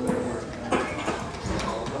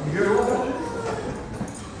 You hear what I said?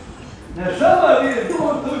 Now some of you is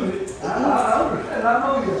going through it. I understand, I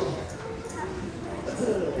know you are.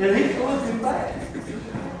 And he's looking back.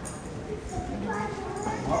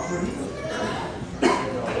 Not for you.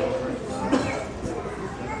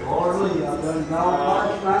 Lord, I've done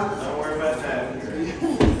God twice now. Don't worry about that.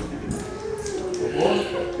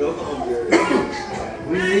 Go home, Gary.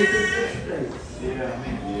 We need to just stay.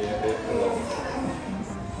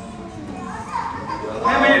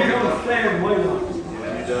 How many are going to stand and wait on you?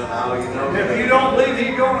 You done all you know. If you don't believe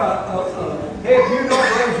he's going to, if you don't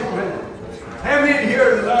raise your hand. How many here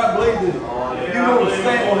tonight believe that you're going to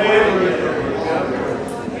stand and wait on you?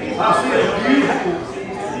 I see a few hands.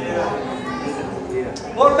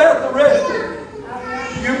 What about the rest of it?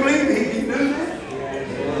 You believe he can do this?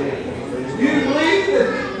 You believe that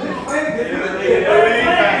this man can do it? If that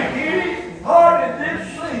man can get it, parted this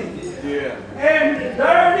sea, and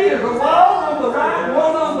there it is, a wall on the right,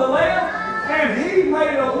 one on the left, and he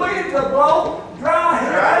made a wind to blow dry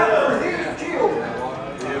hair for his children.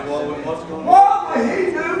 What will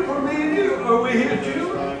he do for me and you? Are we his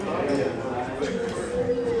children?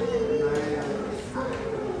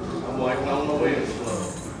 I'm waiting on the wind.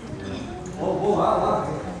 Oh boy, I like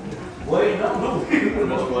it. Waiting on the wind.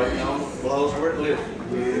 Just waiting on it blows where it lifts.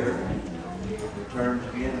 Turns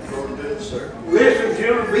again according to its circle. Listen,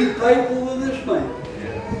 children, be faithful to this man.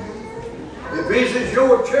 If this is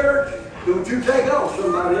your church, don't you take off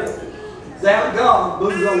somebody else. That God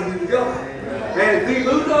moves on you to go. And if he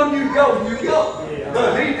moves on you to go, you go.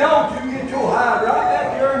 But if he don't, you get your hide right back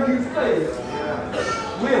there and you stay there.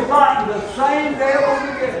 We're fighting the same devil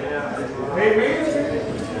together. Amen?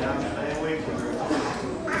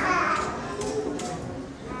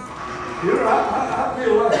 I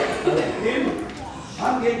feel like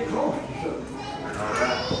I'm getting close to something.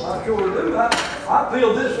 I sure do. I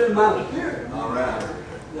feel this in my spirit.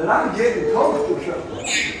 That I'm getting close to something.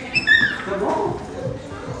 Come on.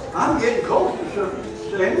 I'm getting close to something,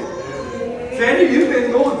 Sandy. Sandy, you've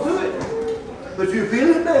been going through it. But you're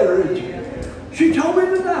feeling better, aren't you? She told me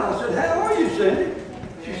tonight. I said, how are you, Sandy?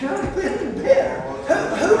 She said, I'm feeling better.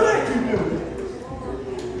 Who let you do it?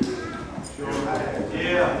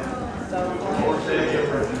 Yeah.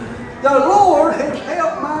 The Lord has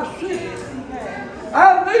helped my sin. I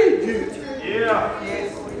need you. Yeah.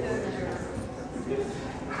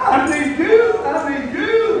 I need you. I need you.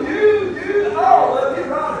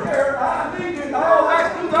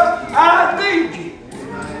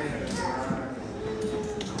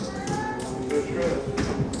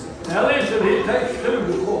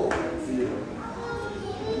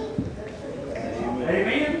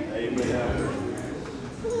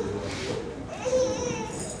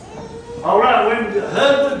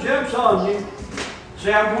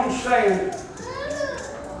 going to stand.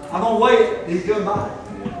 I'm going to wait till he comes by.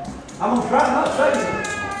 I'm going to try not to say anything.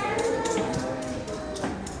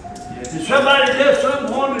 If somebody does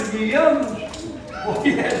something, one of your young ones, what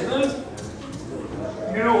he has to do,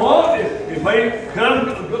 you know what? If they come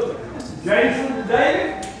to Jason and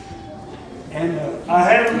David, and I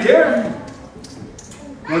had them here,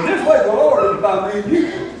 now this way the Lord is by me and you.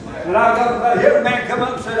 And I got about here, a man come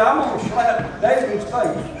up and said, I'm going to slap David's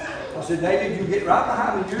face. I said, David, you get right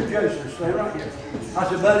behind me, you're Jason, stay right here. I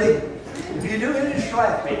said, buddy, if you do any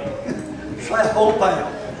slapping, slap both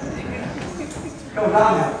down. Because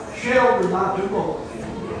I'm sheltering my two boys.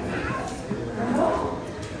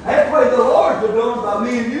 That's the way the Lord's doing by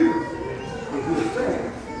me and you.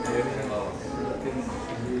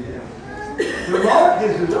 The Lord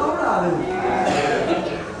gives us all right.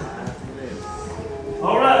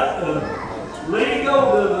 All right, Lee, go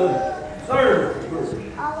to the third verse.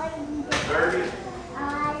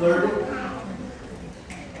 30.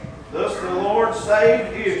 Thus the Lord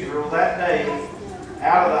saved Israel that day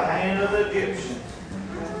out of the hand of the Egyptians.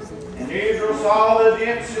 And Israel saw the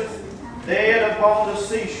Egyptians dead upon the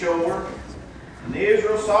seashore. And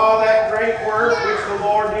Israel saw that great work which the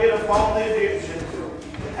Lord did upon the Egyptians.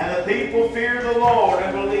 And the people feared the Lord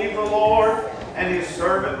and believed the Lord and his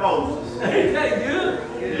servant Moses. Ain't that good?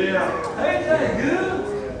 Yeah. Ain't that good?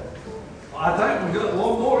 I think we got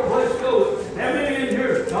one more place to go. How many in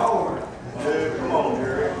here is taller? Come on,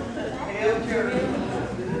 Jerry.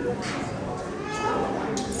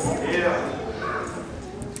 Yeah.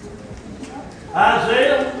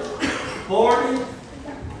 Isaiah 40,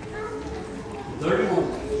 31.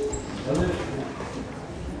 Now listen.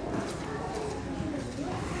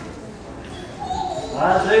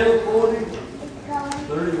 Isaiah 40,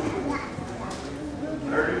 31.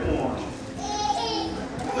 31.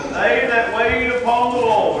 But they that wait upon the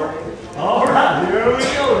Lord. All right, here we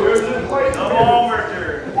go. Here's this waiting Come period. on,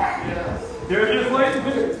 Richard. Here's this waiting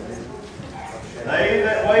period. They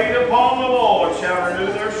that wait upon the Lord shall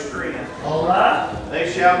renew their strength. All right.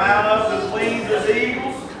 They shall mount up with wings as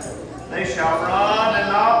eagles. They shall run and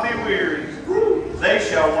not be weary. They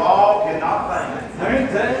shall walk and not faint.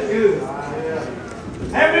 Ain't that good?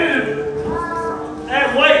 How many that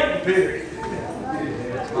waiting period?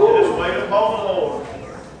 Just wait upon the Lord.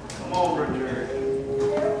 Come on, Richard.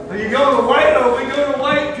 Are you going to wait? Or are we going to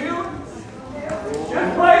wait, children?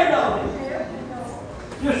 Just wait on it.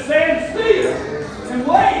 Just stand still and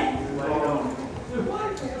wait. Just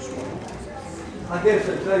wait. I guess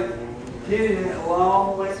they take Kenny that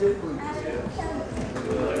long way to preach.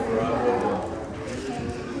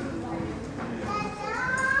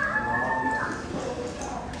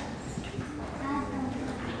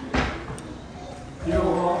 You know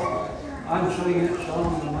what? I'm singing that song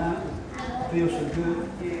in the mountain. Feels so good.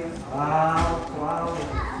 I'll fly away.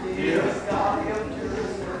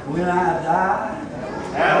 When I die,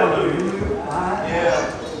 Hallelujah. Yeah.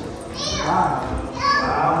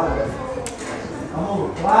 I'm going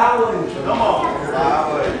to fly away. Come on. Fly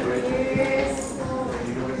away.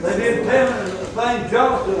 They didn't tell me the thing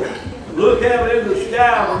jumped to look out in the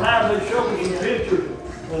sky. Well, now they showed me some pictures.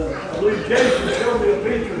 I believe Jason showed me a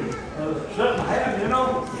picture of something happened, you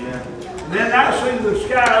know? Yeah. And then I seen the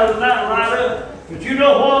sky the other night light up. But you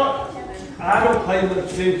know what? I don't pay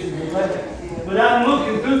much attention to that. But I'm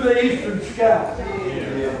looking through the eastern sky.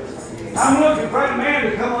 I'm looking for a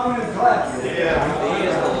man to come on in class.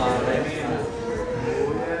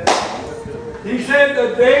 He said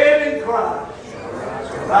the dead in Christ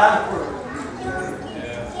rise first.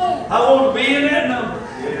 I want to be in that number.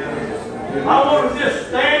 I want to just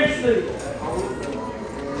stand still.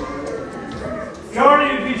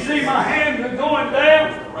 Charlie, if you see my hands are going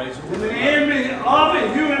down, and the enemy army,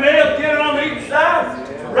 you and they'll get on each side,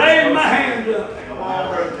 raise my hands up.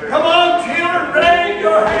 Come on, children, raise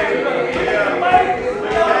your hands up.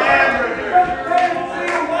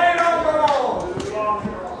 Wait on the Lord.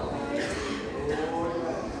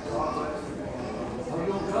 I'm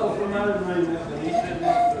going to call somebody's name out, but he said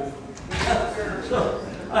that too. So,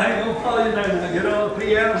 I ain't going to call your name now. Get on the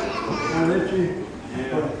piano and let you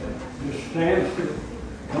just stand still.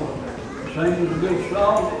 Come on. Sing us a good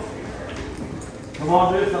song. Come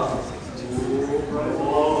on, this song.